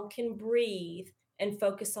child can breathe and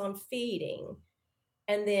focus on feeding,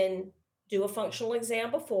 and then do a functional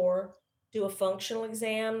exam before, do a functional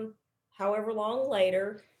exam however long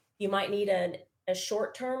later. You might need an a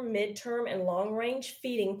short-term, mid-term, and long-range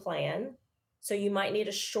feeding plan. So you might need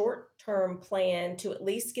a short-term plan to at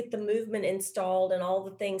least get the movement installed and all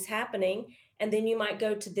the things happening. And then you might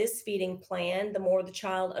go to this feeding plan the more the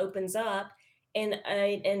child opens up. And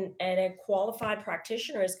a qualified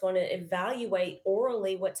practitioner is going to evaluate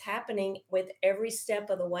orally what's happening with every step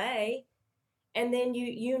of the way. And then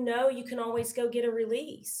you can always go get a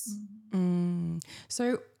release.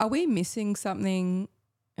 So are we missing something?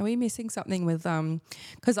 Are we missing something with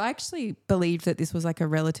because I actually believed that this was like a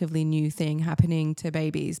relatively new thing happening to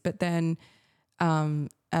babies, but then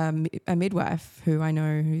a midwife who I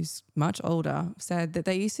know who's much older said that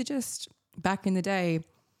they used to just back in the day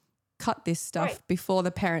cut this stuff before the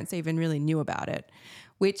parents even really knew about it,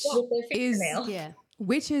 which is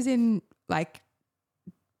in like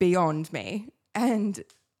beyond me. And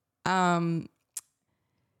but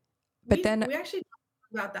then we actually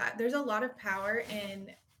talked about that. There's a lot of power in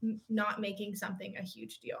not making something a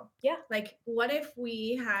huge deal. Yeah. Like, what if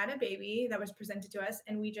we had a baby that was presented to us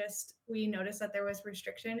and we noticed that there was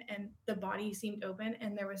restriction and the body seemed open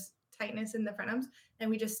and there was tightness in the frenums and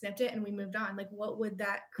we just snipped it and we moved on? Like, what would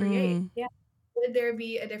that create? Yeah. Would there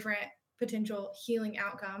be a different potential healing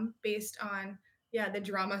outcome based on the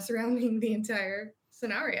drama surrounding the entire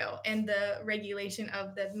scenario and the regulation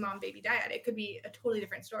of the mom baby dyad? It could be a totally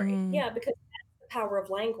different story. Yeah, because that's the power of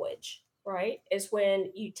language, right? Is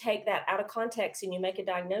when you take that out of context and you make a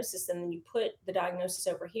diagnosis and then you put the diagnosis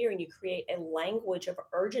over here and you create a language of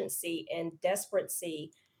urgency and desperacy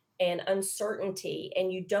and uncertainty,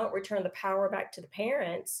 and you don't return the power back to the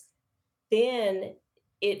parents, then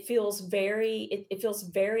it feels very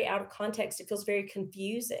out of context. It feels very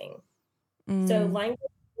confusing. So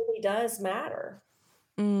language really does matter.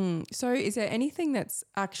 So is there anything that's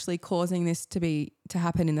actually causing this to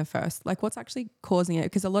happen in the first, like what's actually causing it?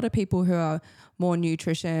 Because a lot of people who are more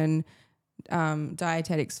nutrition,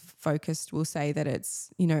 dietetics focused will say that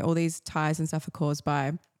it's, all these ties and stuff are caused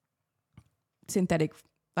by synthetic,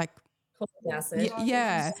 like,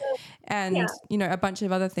 and a bunch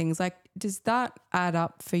of other things. Like, does that add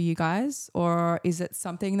up for you guys, or is it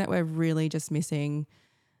something that we're really just missing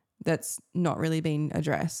that's not really been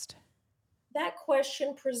addressed? That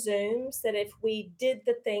question presumes that if we did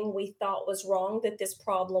the thing we thought was wrong, that this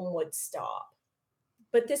problem would stop.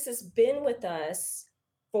 But this has been with us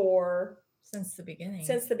since the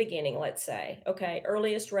beginning, let's say. Okay,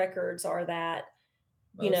 earliest records are that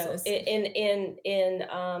in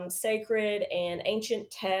sacred and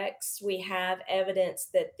ancient texts, we have evidence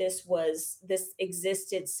that this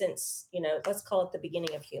existed since, let's call it the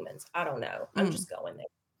beginning of humans. I don't know. I'm just going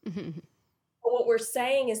there. But what we're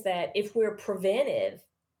saying is that if we're preventive,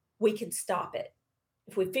 we can stop it.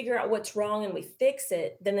 If we figure out what's wrong and we fix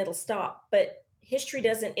it, then it'll stop. But history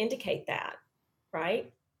doesn't indicate that,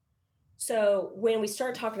 right? So when we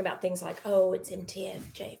start talking about things like, oh, it's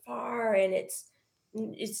MTHFR and it's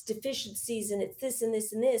deficiencies and it's this and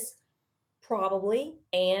this and this, probably,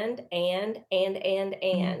 and.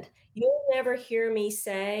 You'll never hear me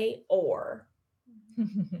say or.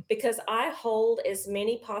 Because I hold as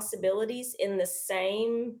many possibilities in the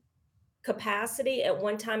same capacity at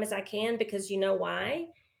one time as I can, because you know why?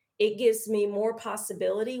 It gives me more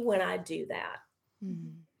possibility when I do that.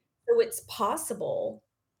 So it's possible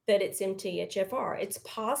that it's MTHFR. It's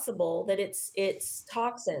possible that it's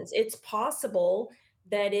toxins. It's possible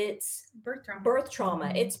that it's birth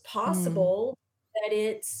trauma. It's possible that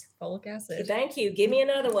it's folic acid. Thank you. Give me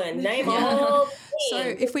another one. Name all. So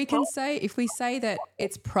if we say that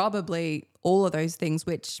it's probably all of those things,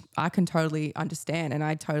 which I can totally understand and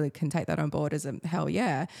I totally can take that on board as a hell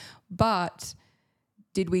yeah. But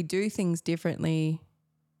did we do things differently?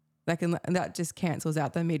 Like, and that just cancels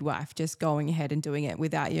out the midwife just going ahead and doing it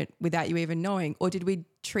without you even knowing, or did we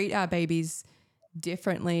treat our babies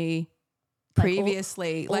differently?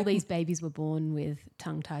 Previously, all these babies were born with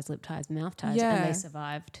tongue ties, lip ties, mouth ties, and they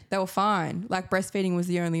survived. They were fine. Like, breastfeeding was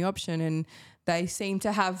the only option, and they seem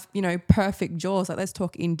to have, perfect jaws. Like, let's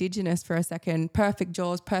talk indigenous for a second. Perfect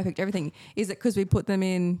jaws, perfect everything. Is it because we put them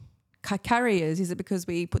in carriers? Is it because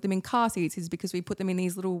we put them in car seats? Is it because we put them in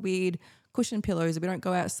these little weird cushion pillows that we don't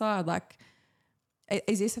go outside? Like,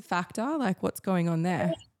 is this a factor? Like, what's going on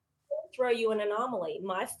there? I'll throw you an anomaly.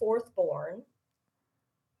 My fourth born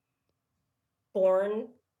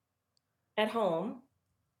at home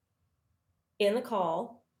in the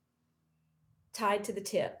call, tied to the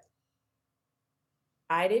tip.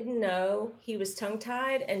 I didn't know he was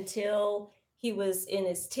tongue-tied until he was in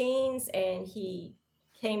his teens, and he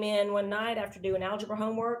came in one night after doing algebra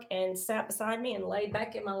homework and sat beside me and laid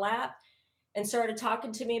back in my lap and started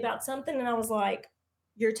talking to me about something. And I was like,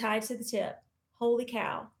 you're tied to the tip. Holy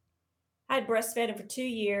cow. I had breastfed him for 2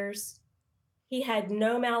 years. He had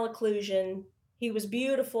no malocclusion. He was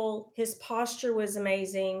beautiful. His posture was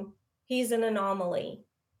amazing. He's an anomaly.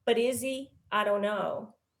 But is he? I don't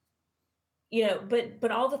know.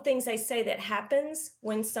 But all the things they say that happens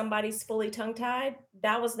when somebody's fully tongue-tied,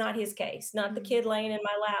 that was not his case. Not the kid laying in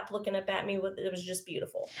my lap looking up at me it was just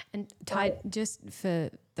beautiful. And tied, just for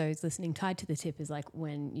those listening, tied to the tip is like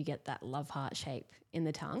when you get that love heart shape in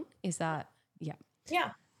the tongue. Is that, yeah.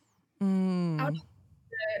 Yeah. I'll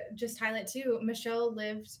just highlight too, Michelle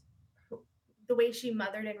lived, the way she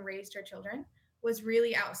mothered and raised her children was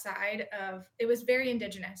really outside of, it was very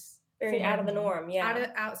indigenous. Very out of the norm, yeah.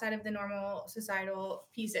 Outside of the normal societal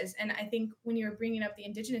pieces. And I think when you're bringing up the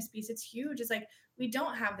indigenous piece, it's huge. It's like, we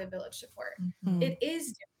don't have the village support. It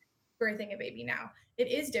is different birthing a baby now. It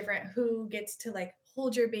is different who gets to like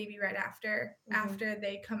hold your baby right after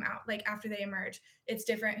they come out, like after they emerge. It's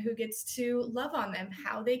different who gets to love on them,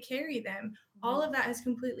 how they carry them. All of that has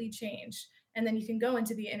completely changed. And then you can go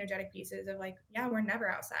into the energetic pieces of like, yeah, we're never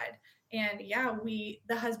outside. And yeah,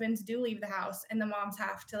 the husbands do leave the house and the moms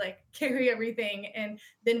have to like carry everything. And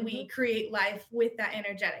then we create life with that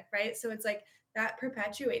energetic, right? So it's like that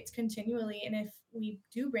perpetuates continually. And if we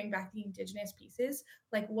do bring back the indigenous pieces,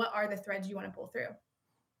 like what are the threads you want to pull through?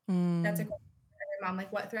 That's a question for every mom.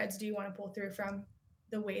 Like what threads do you want to pull through from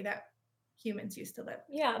the way that humans used to live?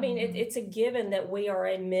 Yeah, I mean, it's a given that we are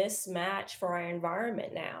a mismatch for our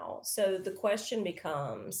environment now. So the question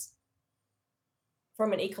becomes,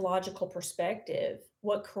 from an ecological perspective,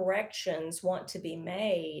 what corrections want to be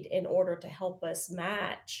made in order to help us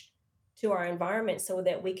match to our environment so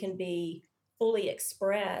that we can be fully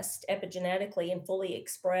expressed epigenetically and fully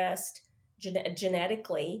expressed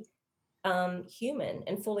genetically human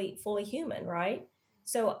and fully human, right?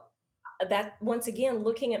 So that, once again,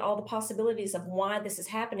 looking at all the possibilities of why this is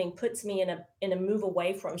happening puts me in a move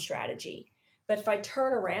away from strategy. But if I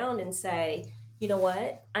turn around and say, you know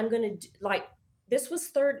what, I'm going to like, this was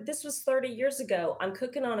 30 years ago. I'm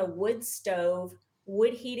cooking on a wood stove,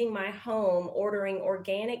 wood heating my home, ordering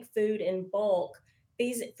organic food in bulk,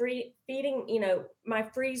 feeding, my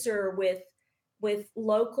freezer with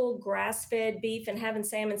local grass-fed beef and having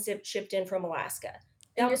salmon shipped in from Alaska.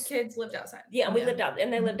 And your kids lived outside. Yeah, we lived out,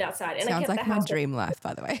 and they lived outside. And sounds I kept like my dream life,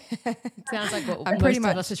 by the way. Sounds like what I'm most pretty of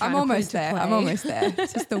much. us are trying I'm to almost put into there. play. I'm almost there.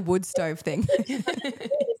 It's just the wood stove thing. I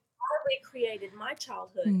recreated my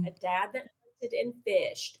childhood. A dad that hunted and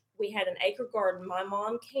fished. We had an acre garden. My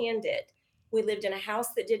mom canned it. We lived in a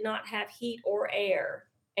house that did not have heat or air.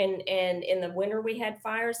 And in the winter we had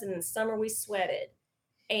fires, and in the summer we sweated.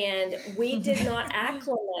 And we did not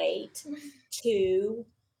acclimate to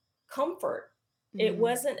comfort. It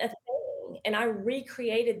wasn't a thing. And I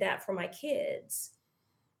recreated that for my kids.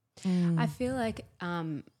 I feel like,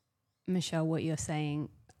 Michelle, what you're saying,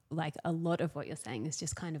 like a lot of what you're saying is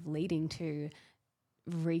just kind of leading to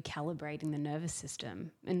recalibrating the nervous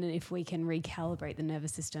system. And if we can recalibrate the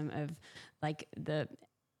nervous system of like the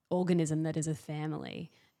organism that is a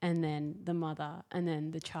family, and then the mother, and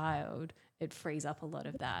then the child, it frees up a lot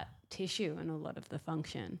of that tissue and a lot of the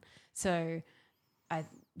function. So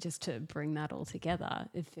just to bring that all together,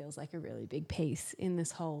 it feels like a really big piece in this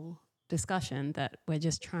whole discussion that we're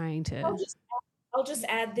just trying to... I'll just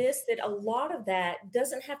add this, that a lot of that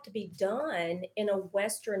doesn't have to be done in a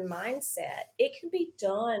Western mindset. It can be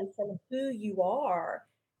done from who you are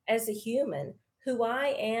as a human. Who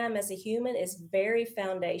I am as a human is very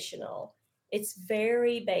foundational. It's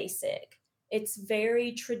very basic. It's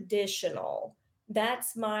very traditional.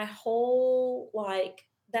 That's my whole,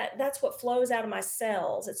 that's what flows out of my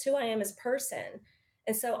cells. It's who I am as a person.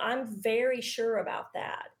 And so I'm very sure about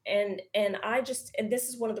that. And this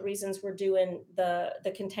is one of the reasons we're doing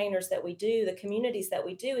the containers that we do, the communities that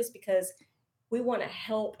we do, is because we want to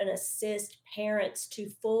help and assist parents to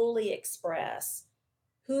fully express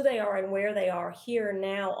who they are and where they are here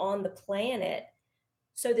now on the planet,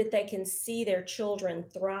 so that they can see their children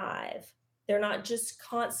thrive. They're not just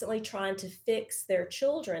constantly trying to fix their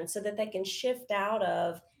children, so that they can shift out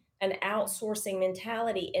of an outsourcing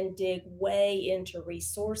mentality and dig way into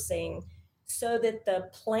resourcing, so that the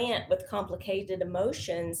plant with complicated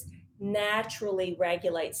emotions naturally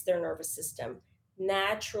regulates their nervous system,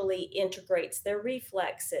 naturally integrates their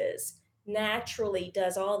reflexes, naturally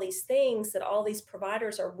does all these things that all these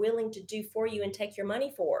providers are willing to do for you and take your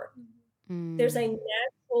money for. There's a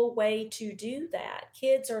natural way to do that.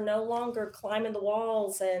 Kids are no longer climbing the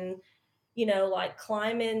walls and, like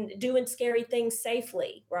climbing, doing scary things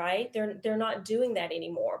safely, right? They're not doing that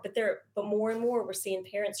anymore. But more and more we're seeing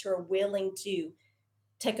parents who are willing to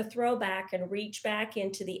take a throwback and reach back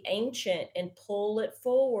into the ancient and pull it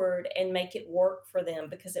forward and make it work for them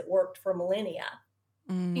because it worked for millennia.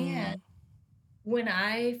 And when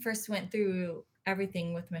I first went through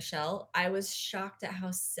everything with Michelle, I was shocked at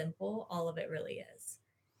how simple all of it really is.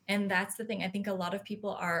 And that's the thing. I think a lot of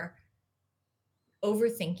people are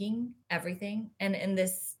overthinking everything. And in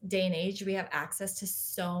this day and age, we have access to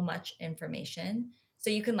so much information. So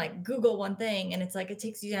you can like Google one thing and it's like it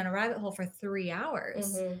takes you down a rabbit hole for 3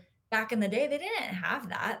 hours. Back in the day, they didn't have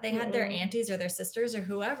that. They had their aunties or their sisters or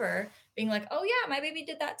whoever being like, oh yeah, my baby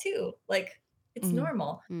did that too. Like it's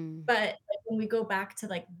normal. But like, when we go back to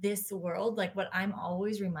like this world, like what I'm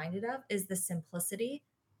always reminded of is the simplicity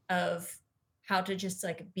of how to just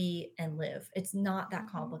like be and live. It's not that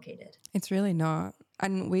complicated. It's really not.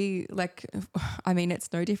 And we like, I mean,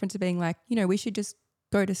 it's no different to being like, you know, we should just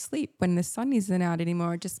go to sleep when the sun isn't out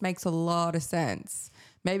anymore. It just makes a lot of sense.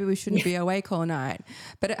 Maybe we shouldn't be awake all night,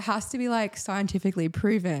 but it has to be like scientifically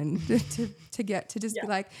proven to get to just be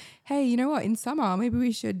like, hey, you know what? In summer, maybe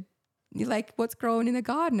we should like what's growing in the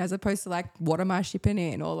garden as opposed to like, what am I shipping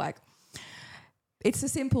in? Or like, it's the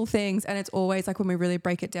simple things. And it's always like when we really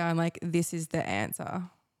break it down, like this is the answer.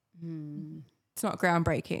 It's not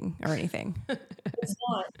groundbreaking or anything. It's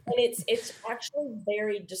not. And it's actually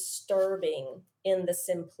very disturbing in the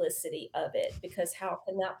simplicity of it, because how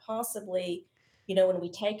can that possibly, you know, when we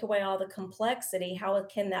take away all the complexity, how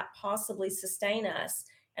can that possibly sustain us?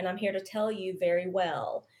 And I'm here to tell you very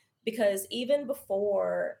well, because even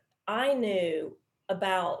before I knew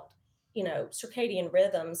about, you know, circadian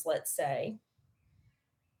rhythms, let's say,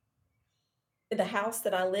 the house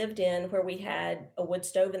that I lived in where we had a wood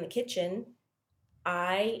stove in the kitchen,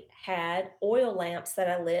 I had oil lamps that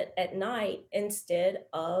I lit at night instead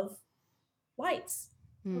of lights.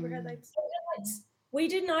 Overhead lights. Overhead lights. We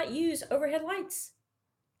did not use overhead lights.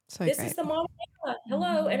 So This great. is the modern era.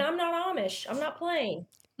 Hello, and I'm not Amish. I'm not playing.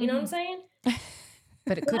 You know what I'm saying?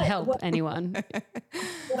 But it could help what anyone. I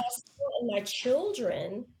saw in my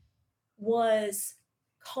children was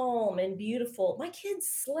calm and beautiful. My kids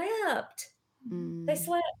slept. They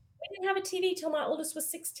slept. We didn't have a TV till my oldest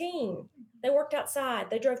was 16. They worked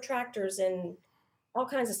outside. They drove tractors and all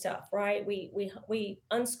kinds of stuff, right? We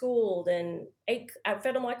unschooled and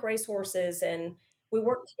fed them like racehorses, and we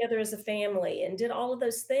worked together as a family and did all of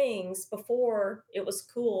those things before it was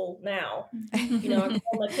cool now. You know, I call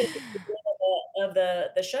my kids at the beginning of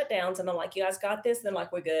the shutdowns, and I'm like, you guys got this? And they're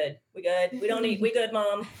like, we're good. We good. We don't need, we good,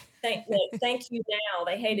 Mom. Thank you now.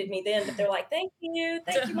 They hated me then, but they're like, thank you,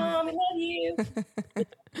 Mom. We love you.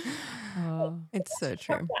 Oh, it's so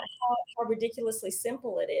true. How ridiculously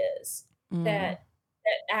simple it is that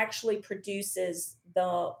actually produces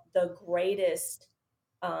the greatest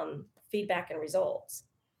feedback and results.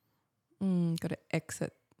 Got to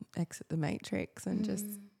exit the matrix and just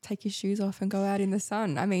take your shoes off and go out in the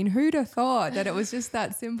sun. I mean, who'd have thought that it was just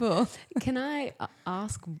that simple? Can I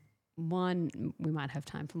ask one? We might have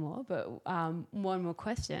time for more, but one more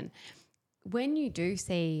question. When you do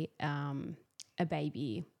see a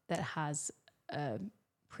baby that has a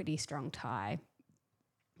pretty strong tie,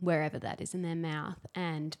 wherever that is in their mouth,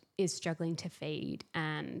 and is struggling to feed,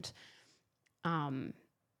 and and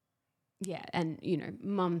you know,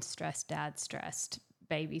 mum's stressed, dad's stressed,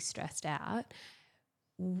 baby's stressed out.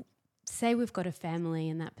 Say we've got a family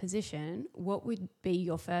in that position, what would be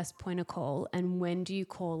your first point of call, and when do you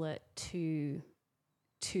call it to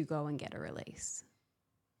go and get a release?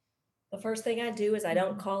 The first thing I do is I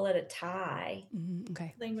don't call it a tie.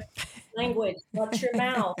 Okay. Language. Watch your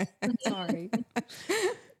mouth. Sorry.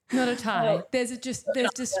 Not a tie. No. There's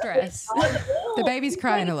distress. The baby's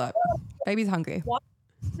crying a lot. Baby's hungry. Watch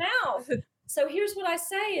your mouth. So here's what I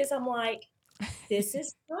say is I'm like, this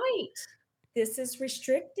is tight. This is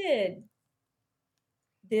restricted.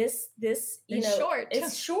 This you know, short.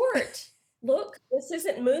 It's short. Look, this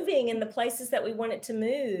isn't moving in the places that we want it to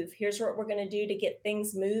move. Here's what we're going to do to get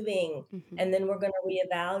things moving. And then we're going to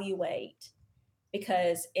reevaluate.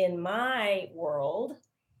 Because in my world,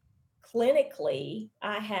 clinically,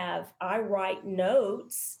 I write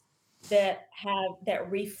notes that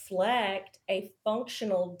reflect a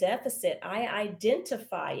functional deficit. I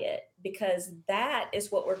identify it because that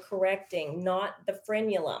is what we're correcting, not the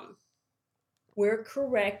frenulum. We're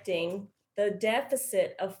correcting the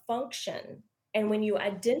deficit of function. And when you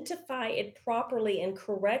identify it properly and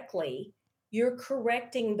correctly, you're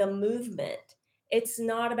correcting the movement. It's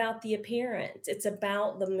not about the appearance. It's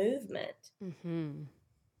about the movement.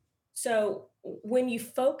 So when you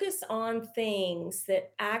focus on things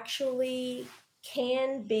that actually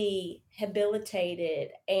can be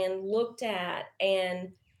habilitated and looked at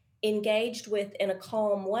and engaged with in a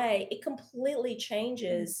calm way, it completely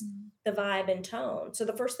changes the vibe and tone. So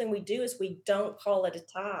the first thing we do is we don't call it a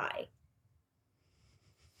tie.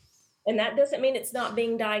 And that doesn't mean it's not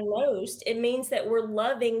being diagnosed. It means that we're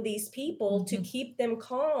loving these people to keep them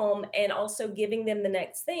calm and also giving them the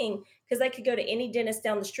next thing, because they could go to any dentist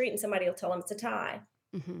down the street and somebody will tell them it's a tie.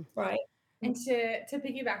 Right. And to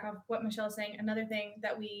piggyback off what Michelle is saying, another thing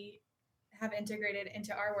that we have integrated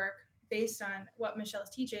into our work based on what Michelle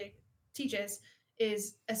teaches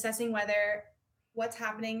is assessing whether what's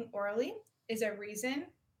happening orally is a reason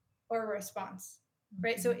or a response.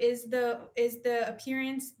 Right. So is the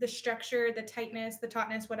appearance, the structure, the tightness, the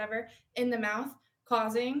tautness, whatever in the mouth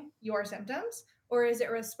causing your symptoms, or is it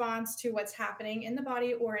a response to what's happening in the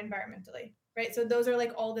body or environmentally? Right. So those are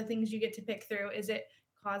like all the things you get to pick through. Is it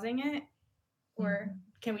causing it, or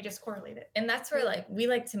can we just correlate it? And that's where like we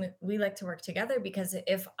like to work together, because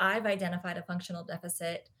if I've identified a functional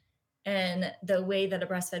deficit and the way that a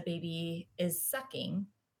breastfed baby is sucking,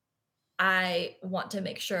 I want to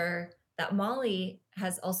make sure that Molly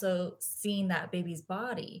has also seen that baby's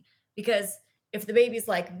body, because if the baby's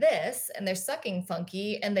like this and they're sucking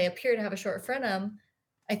funky and they appear to have a short frenum,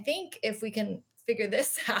 I think if we can figure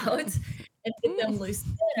this out and get them loose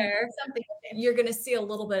thinner, you're going to see a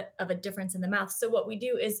little bit of a difference in the mouth. So what we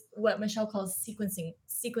do is what Michelle calls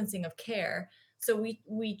sequencing of care. So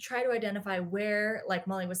we try to identify where, like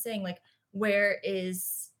Molly was saying, like where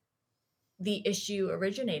is the issue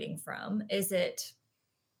originating from? Is it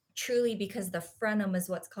truly because the frenum is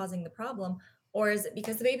what's causing the problem? Or is it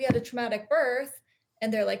because the baby had a traumatic birth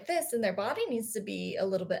and they're like this and their body needs to be a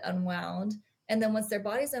little bit unwound? And then once their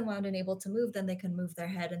body's unwound and able to move, then they can move their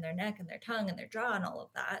head and their neck and their tongue and their jaw and all of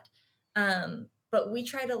that. But we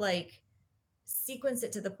try to like sequence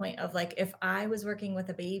it to the point of like, if I was working with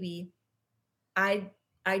a baby, I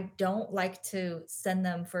don't like to send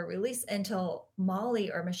them for release until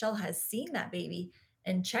Molly or Michelle has seen that baby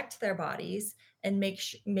and checked their bodies and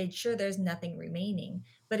made sure there's nothing remaining.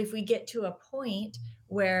 But if we get to a point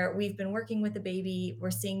where we've been working with the baby, we're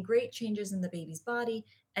seeing great changes in the baby's body,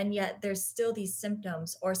 and yet there's still these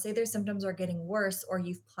symptoms, or say their symptoms are getting worse, or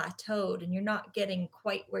you've plateaued and you're not getting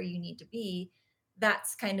quite where you need to be,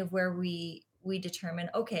 that's kind of where we determine,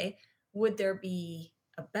 okay, would there be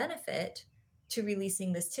a benefit to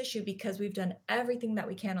releasing this tissue, because we've done everything that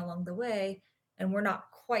we can along the way and we're not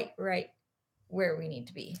quite right where we need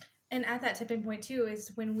to be. And at that tipping point too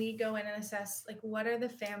is when we go in and assess, like, what's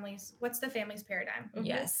the family's paradigm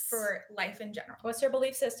Yes. for life in general? What's their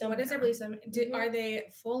belief system? What is their belief system? Are they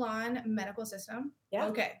full on medical system? Yeah.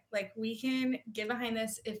 Okay. Like, we can get behind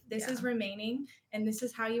this. If this is remaining and this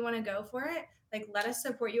is how you want to go for it, like, let us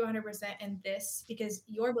support you 100% in this, because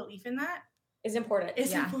your belief in that is important.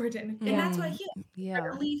 It's important. And that's what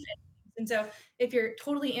belief in. And so if you're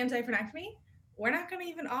totally anti-frenectomy, we're not going to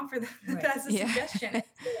even offer that as a suggestion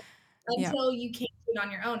until you came to it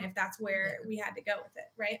on your own, if that's where we had to go with it,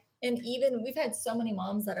 right? And even we've had so many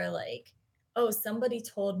moms that are like, oh, somebody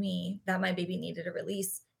told me that my baby needed a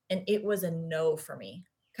release and it was a no for me.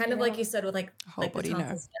 Kind of like you said with like whole like body the no.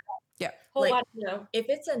 tonsils. Yeah. Whole Like, body no. If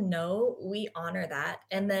it's a no, we honor that.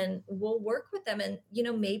 And then we'll work with them. And, you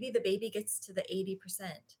know, maybe the baby gets to the 80%.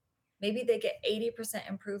 Maybe they get 80%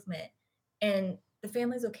 improvement. And the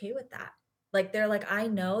family's okay with that. Like, they're like, I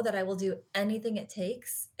know that I will do anything it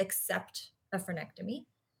takes except a frenectomy.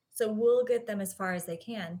 So we'll get them as far as they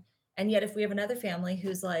can. And yet if we have another family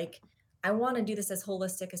who's like, I want to do this as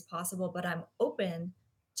holistic as possible, but I'm open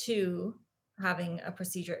to having a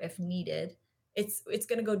procedure if needed, it's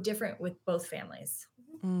going to go different with both families.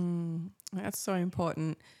 That's so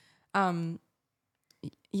important.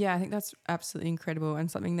 Yeah, I think that's absolutely incredible, and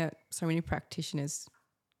something that so many practitioners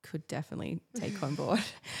could definitely take on board.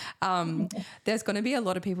 There's going to be a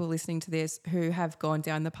lot of people listening to this who have gone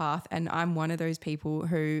down the path, and I'm one of those people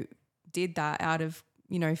who did that out of,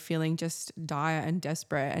 you know, feeling just dire and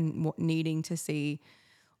desperate and needing to see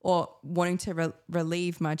or wanting to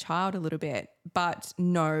relieve my child a little bit. But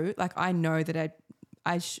no, like, I know that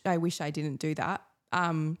I wish I didn't do that.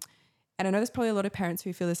 And I know there's probably a lot of parents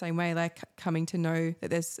who feel the same way, like coming to know that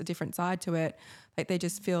there's a different side to it. Like, they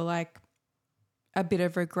just feel like a bit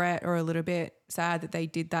of regret or a little bit sad that they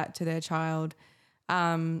did that to their child.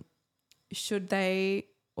 Should they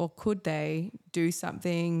or could they do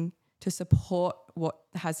something to support what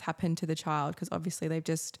has happened to the child? Because obviously they've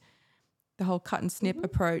just, the whole cut and snip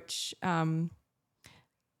approach. And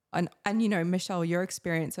you know, Michelle, your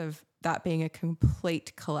experience of that being a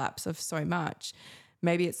complete collapse of so much,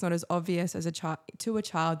 maybe it's not as obvious as to a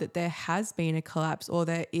child that there has been a collapse, or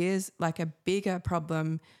there is like a bigger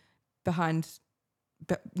problem behind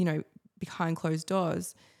closed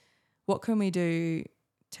doors. what can we do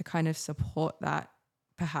to kind of support that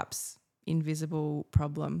perhaps invisible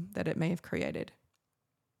problem that it may have created?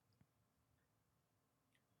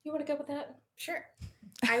 You want to go with that? Sure.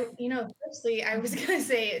 Firstly, I was going to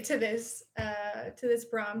say to this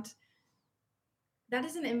prompt, that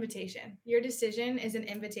is an invitation. Your decision is an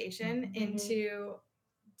invitation into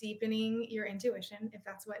deepening your intuition, if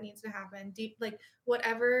that's what needs to happen.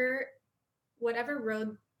 Whatever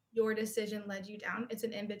road your decision led you down, it's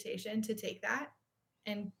an invitation to take that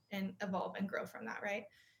and evolve and grow from that, right?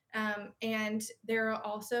 And there are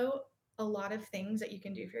also a lot of things that you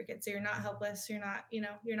can do for your kids. So you're not helpless. You're not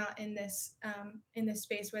in this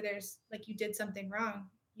space where there's like you did something wrong.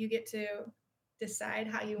 You get to decide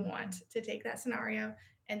how you want to take that scenario,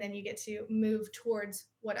 and then you get to move towards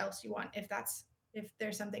what else you want if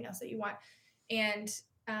there's something else that you want. And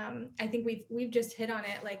I think we've just hit on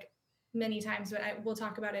it like many times, but we'll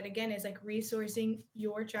talk about it again, is like resourcing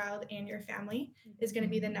your child and your family is going to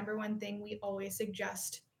be the number one thing we always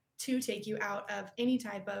suggest to take you out of any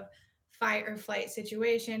type of fight or flight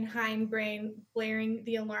situation, hindbrain, blaring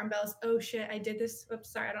the alarm bells. Oh shit, I did this. Oops,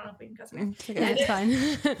 sorry, I don't know if we can cuss. It's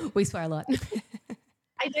fine. We swear a lot.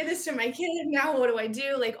 I did this to my kid. Now what do I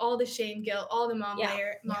do? Like all the shame, guilt, all the mom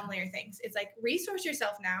layer things. It's like resource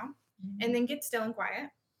yourself now, and then get still and quiet.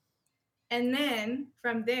 And then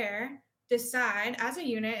from there, decide as a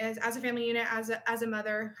unit, as a family unit, as a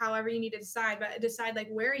mother, however you need to decide, but decide like,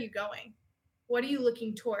 where are you going? What are you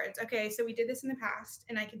looking towards? Okay, so we did this in the past,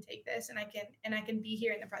 and I can take this, and I can be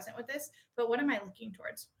here in the present with this. But what am I looking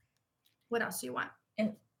towards? What else do you want?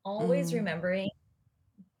 And always remembering,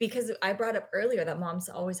 because I brought up earlier that moms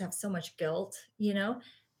always have so much guilt,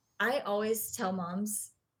 I always tell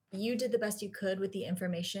moms, you did the best you could with the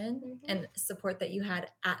information and support that you had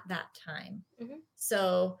at that time.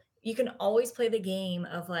 So you can always play the game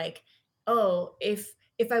of like, oh, if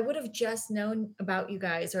I would have just known about you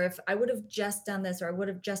guys, or if I would have just done this, or I would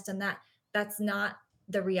have just done that, that's not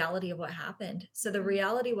the reality of what happened. So the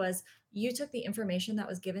reality was you took the information that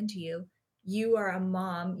was given to you. You are a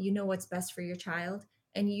mom, you know what's best for your child.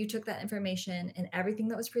 And you took that information and everything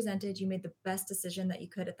that was presented, you made the best decision that you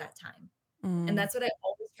could at that time. And that's what I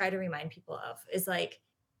always try to remind people of, is like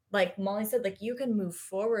Molly said, like you can move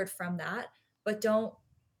forward from that, but don't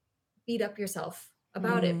beat up yourself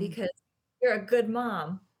about it, because you're a good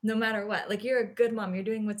mom no matter what. Like you're a good mom. You're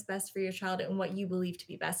doing what's best for your child and what you believe to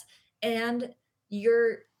be best. And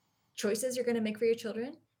your choices you're going to make for your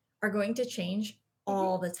children are going to change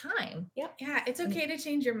all the time. Yep. Yeah. It's okay to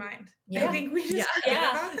change your mind. Yeah. I think we just forget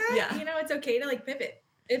about that. Yeah. It's okay to like pivot.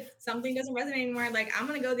 If something doesn't resonate anymore, like I'm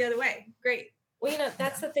going to go the other way. Great. Well,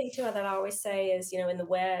 that's the thing too that I always say is, in the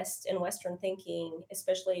West, in Western thinking,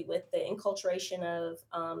 especially with the enculturation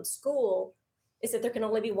of school, is that there can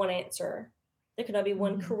only be one answer. There can only be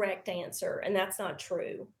one correct answer. And that's not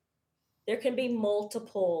true. There can be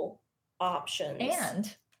multiple options.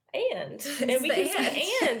 And we can say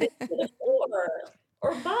and instead of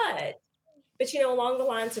or but. But, along the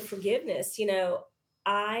lines of forgiveness,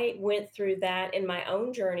 I went through that in my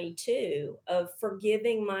own journey too, of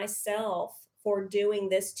forgiving myself for doing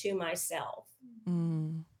this to myself.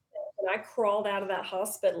 And I crawled out of that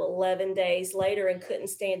hospital 11 days later and couldn't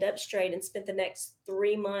stand up straight, and spent the next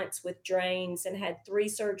 3 months with drains and had 3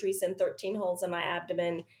 surgeries and 13 holes in my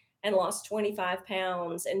abdomen and lost 25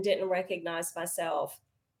 pounds and didn't recognize myself.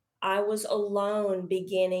 I was alone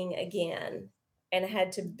beginning again and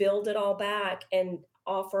had to build it all back and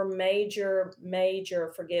offer major,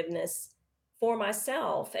 major forgiveness for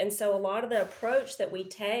myself. And so a lot of the approach that we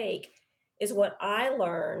take is what I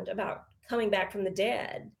learned about coming back from the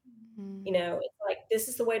dead. It's like, this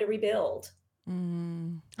is the way to rebuild.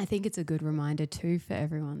 I think it's a good reminder too for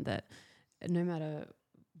everyone that no matter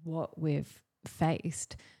what we've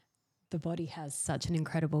faced, the body has such an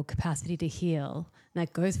incredible capacity to heal. And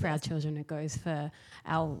that goes for our children, it goes for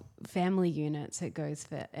our family units, it goes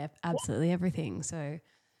for absolutely everything. So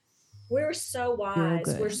we're so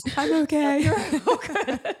wise. I'm okay.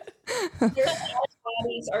 Our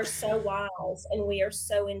bodies are so wise and we are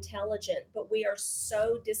so intelligent, but we are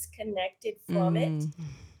so disconnected from it.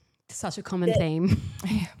 Such a common theme.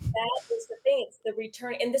 That is the thing. It's the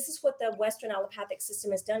return. And this is what the Western allopathic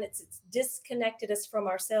system has done. It's disconnected us from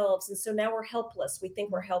ourselves. And so now we're helpless. We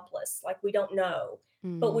think we're helpless, like we don't know.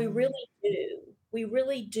 But we really do. We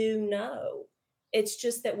really do know. It's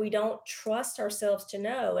just that we don't trust ourselves to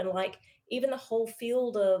know. And like even the whole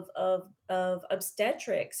field of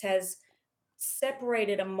obstetrics has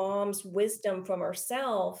separated a mom's wisdom from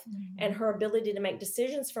herself and her ability to make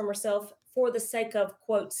decisions from herself for the sake of,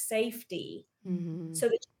 quote, safety, so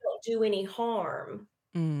that you don't do any harm.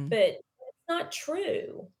 But it's not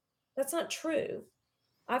true. That's not true.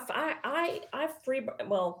 I free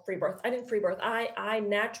birth. I didn't free birth. I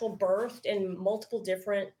natural birthed in multiple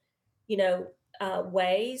different,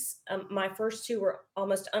 ways. My first two were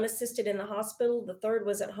almost unassisted in the hospital. The third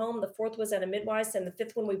was at home. The fourth was at a midwife, and the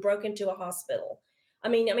fifth one we broke into a hospital.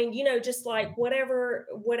 Just like whatever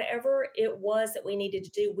it was that we needed to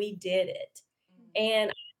do, we did it. And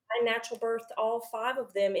I natural birthed all five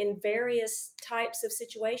of them in various types of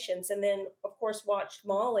situations, and then of course watched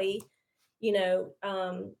Molly, you know,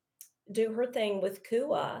 um, do her thing with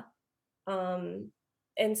Kua.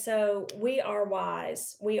 And so we are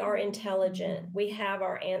wise, we are intelligent, we have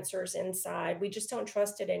our answers inside. We just don't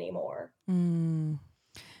trust it anymore.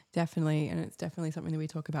 Definitely. And it's definitely something that we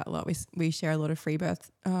talk about a lot. We share a lot of free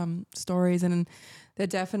birth stories, and there's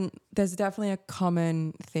definitely a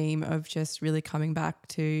common theme of just really coming back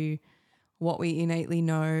to what we innately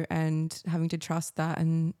know and having to trust that.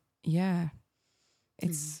 And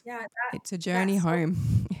it's a journey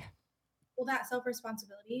home. Well, that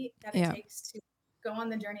self-responsibility that it takes to go on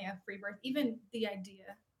the journey of free birth, even the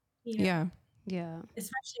idea,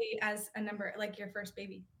 especially as a number, like your first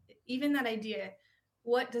baby, even that idea,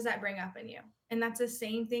 what does that bring up in you? And that's the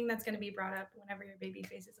same thing that's going to be brought up whenever your baby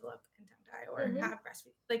faces a lip and tongue tie or have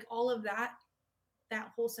breastfeed. Like all of that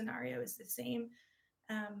whole scenario is the same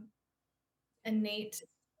innate,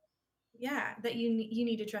 that you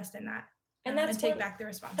need to trust in that. And that's take back the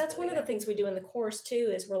responsibility. That's one of the things we do in the course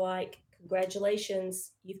too, is we're like,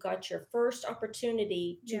 congratulations, you've got your first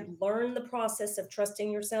opportunity to learn the process of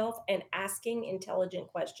trusting yourself and asking intelligent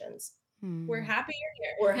questions. We're happy you're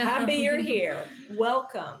here. We're happy you're here.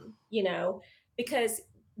 Welcome, because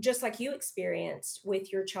just like you experienced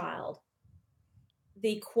with your child,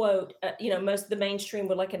 the quote, most of the mainstream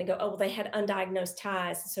would look at it and go, oh, well, they had undiagnosed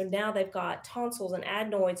ties. So now they've got tonsils and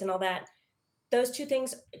adenoids and all that. Those two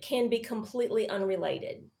things can be completely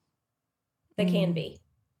unrelated. They can be.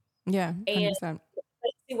 Yeah, 100%. And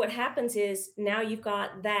see, what happens is now you've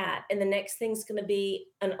got that, and the next thing's going to be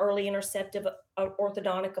an early interceptive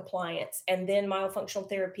orthodontic appliance, and then myofunctional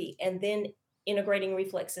therapy, and then integrating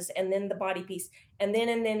reflexes, and then the body piece, and then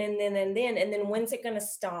when's it going to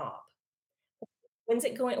stop? When's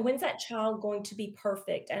that child going to be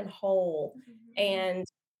perfect and whole and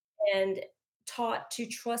taught to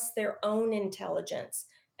trust their own intelligence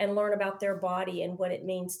and learn about their body and what it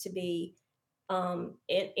means to be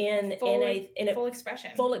in full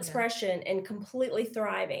expression, and completely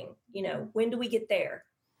thriving. When do we get there?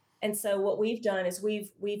 And so what we've done is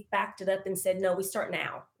we've backed it up and said, no, we start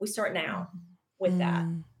now with that.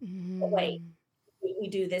 Wait, we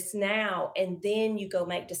do this now, and then you go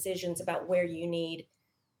make decisions about where you need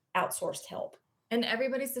outsourced help. And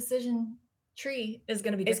everybody's decision tree is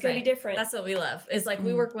going to be different. It's going to be different. That's what we love. It's like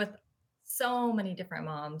we work with so many different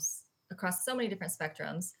moms across so many different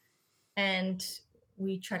spectrums, and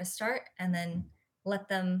we try to start and then let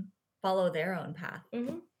them follow their own path.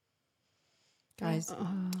 Guys,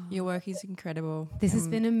 your work is incredible. This has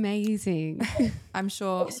been amazing. I'm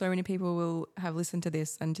sure so many people will have listened to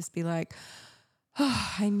this and just be like,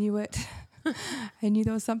 oh, I knew it. I knew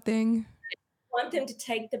there was something. I want them to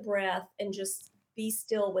take the breath and just be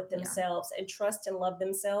still with themselves and trust and love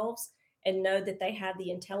themselves and know that they have the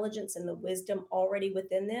intelligence and the wisdom already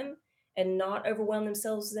within them, and not overwhelm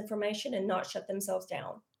themselves with information and not shut themselves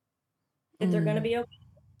down. That they're going to be okay.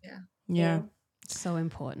 Yeah. So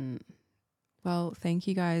important. Well, thank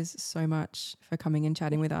you guys so much for coming and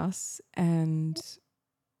chatting with us. And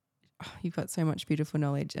you've got so much beautiful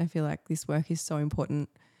knowledge. I feel like this work is so important,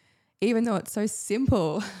 even though it's so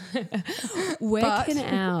simple. Where can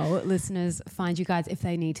our listeners find you guys if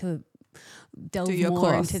they need to delve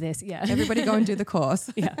more into this? Yeah. Everybody go and do the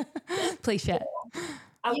course. Yeah. Please share.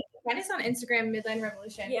 You can find us on Instagram, Midline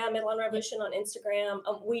Revolution. Yeah, Midline Revolution on Instagram.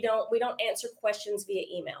 We don't answer questions via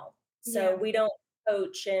email. So we don't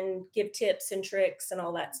coach and give tips and tricks and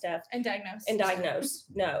all that stuff. And diagnose.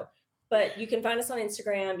 No. But you can find us on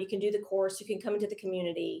Instagram. You can do the course. You can come into the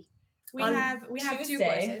community. We have two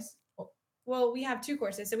courses. Well, we have two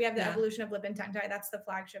courses. So we have the Evolution of Lip and Tongue Tie. That's the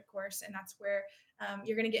flagship course. And that's where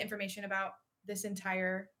you're going to get information about this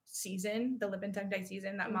entire season, the lip and tongue tie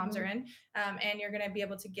season that moms are in. And you're going to be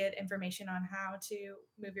able to get information on how to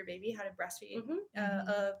move your baby, how to breastfeed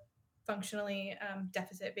a functionally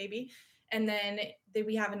deficit baby. And then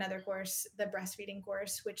we have another course, the breastfeeding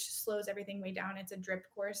course, which slows everything way down. It's a drip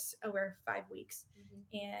course over 5 weeks.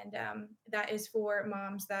 And that is for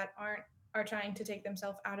moms that are trying to take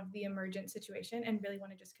themselves out of the emergent situation and really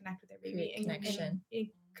want to just connect with their baby and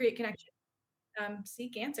create connection.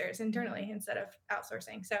 Seek answers internally instead of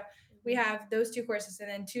outsourcing. So we have those two courses. And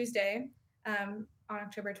then Tuesday, on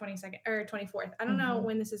October 22nd or 24th. I don't know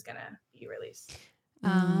when this is gonna be released.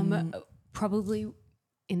 Probably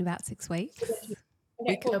in about 6 weeks.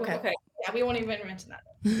 Okay, cool. Yeah, we won't even mention that.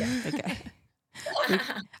 Yeah. Okay.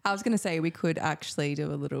 I was going to say we could actually do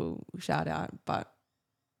a little shout out, but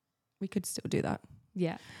we could still do that.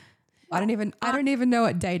 Yeah. I don't even know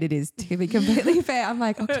what date it is, to be completely fair. I'm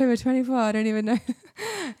like October 24. I don't even know.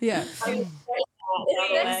 Yeah.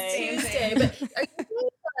 Next Tuesday, but are you doing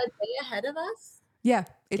a day ahead of us? Yeah,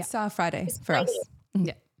 it's Friday for us.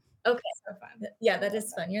 Yeah. Okay, so fun. Yeah, that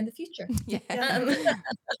is fun. You're in the future. Yeah.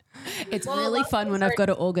 It's really fun when I've got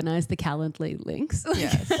to organize the Calendly links.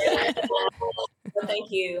 Yes.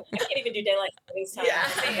 Thank you. I can't even do daylight savings time. Yeah.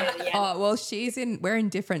 Oh, well, we're in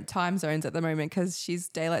different time zones at the moment because she's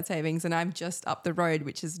daylight savings and I'm just up the road,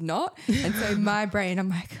 which is not. And so my brain, I'm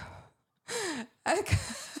like,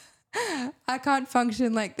 I can't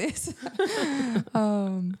function like this.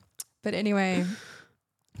 But anyway,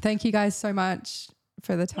 thank you guys so much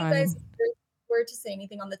for the time. You guys were to say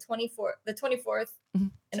anything on the 24th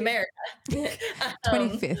in America.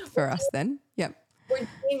 25th for us then. Yep. We're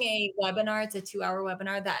doing a webinar. It's a 2-hour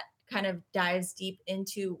webinar that kind of dives deep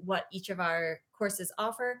into what each of our courses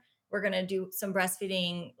offer. We're going to do some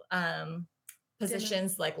breastfeeding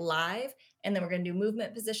positions like live, and then we're going to do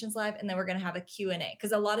movement positions live, and then we're going to have a Q&A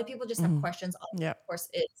because a lot of people just have questions on what the course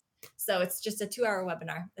is. So it's just a 2-hour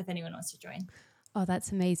webinar if anyone wants to join. Oh,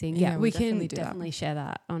 that's amazing. Yeah, we can definitely share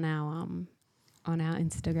that on our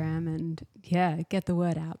Instagram and get the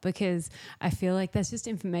word out, because I feel like that's just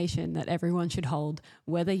information that everyone should hold,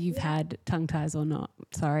 whether you've had tongue ties or not.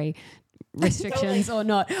 Sorry, restrictions or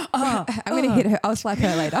not. Oh, I'm going to hit her. I'll slap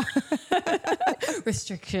her later.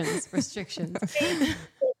 Restrictions. Thank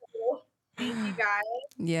you guys.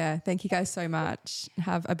 Yeah, thank you guys so much.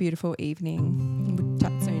 Have a beautiful evening. We'll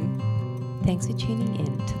chat soon. Thanks for tuning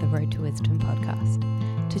in to the Road to Wisdom podcast.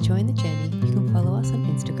 To join the journey, you can follow us on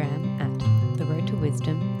Instagram at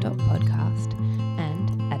theroadtowisdom.podcast and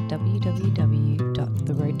at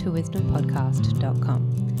www.theroadtowisdompodcast.com.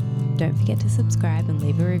 Don't forget to subscribe and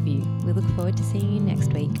leave a review. We look forward to seeing you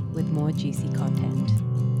next week with more juicy content.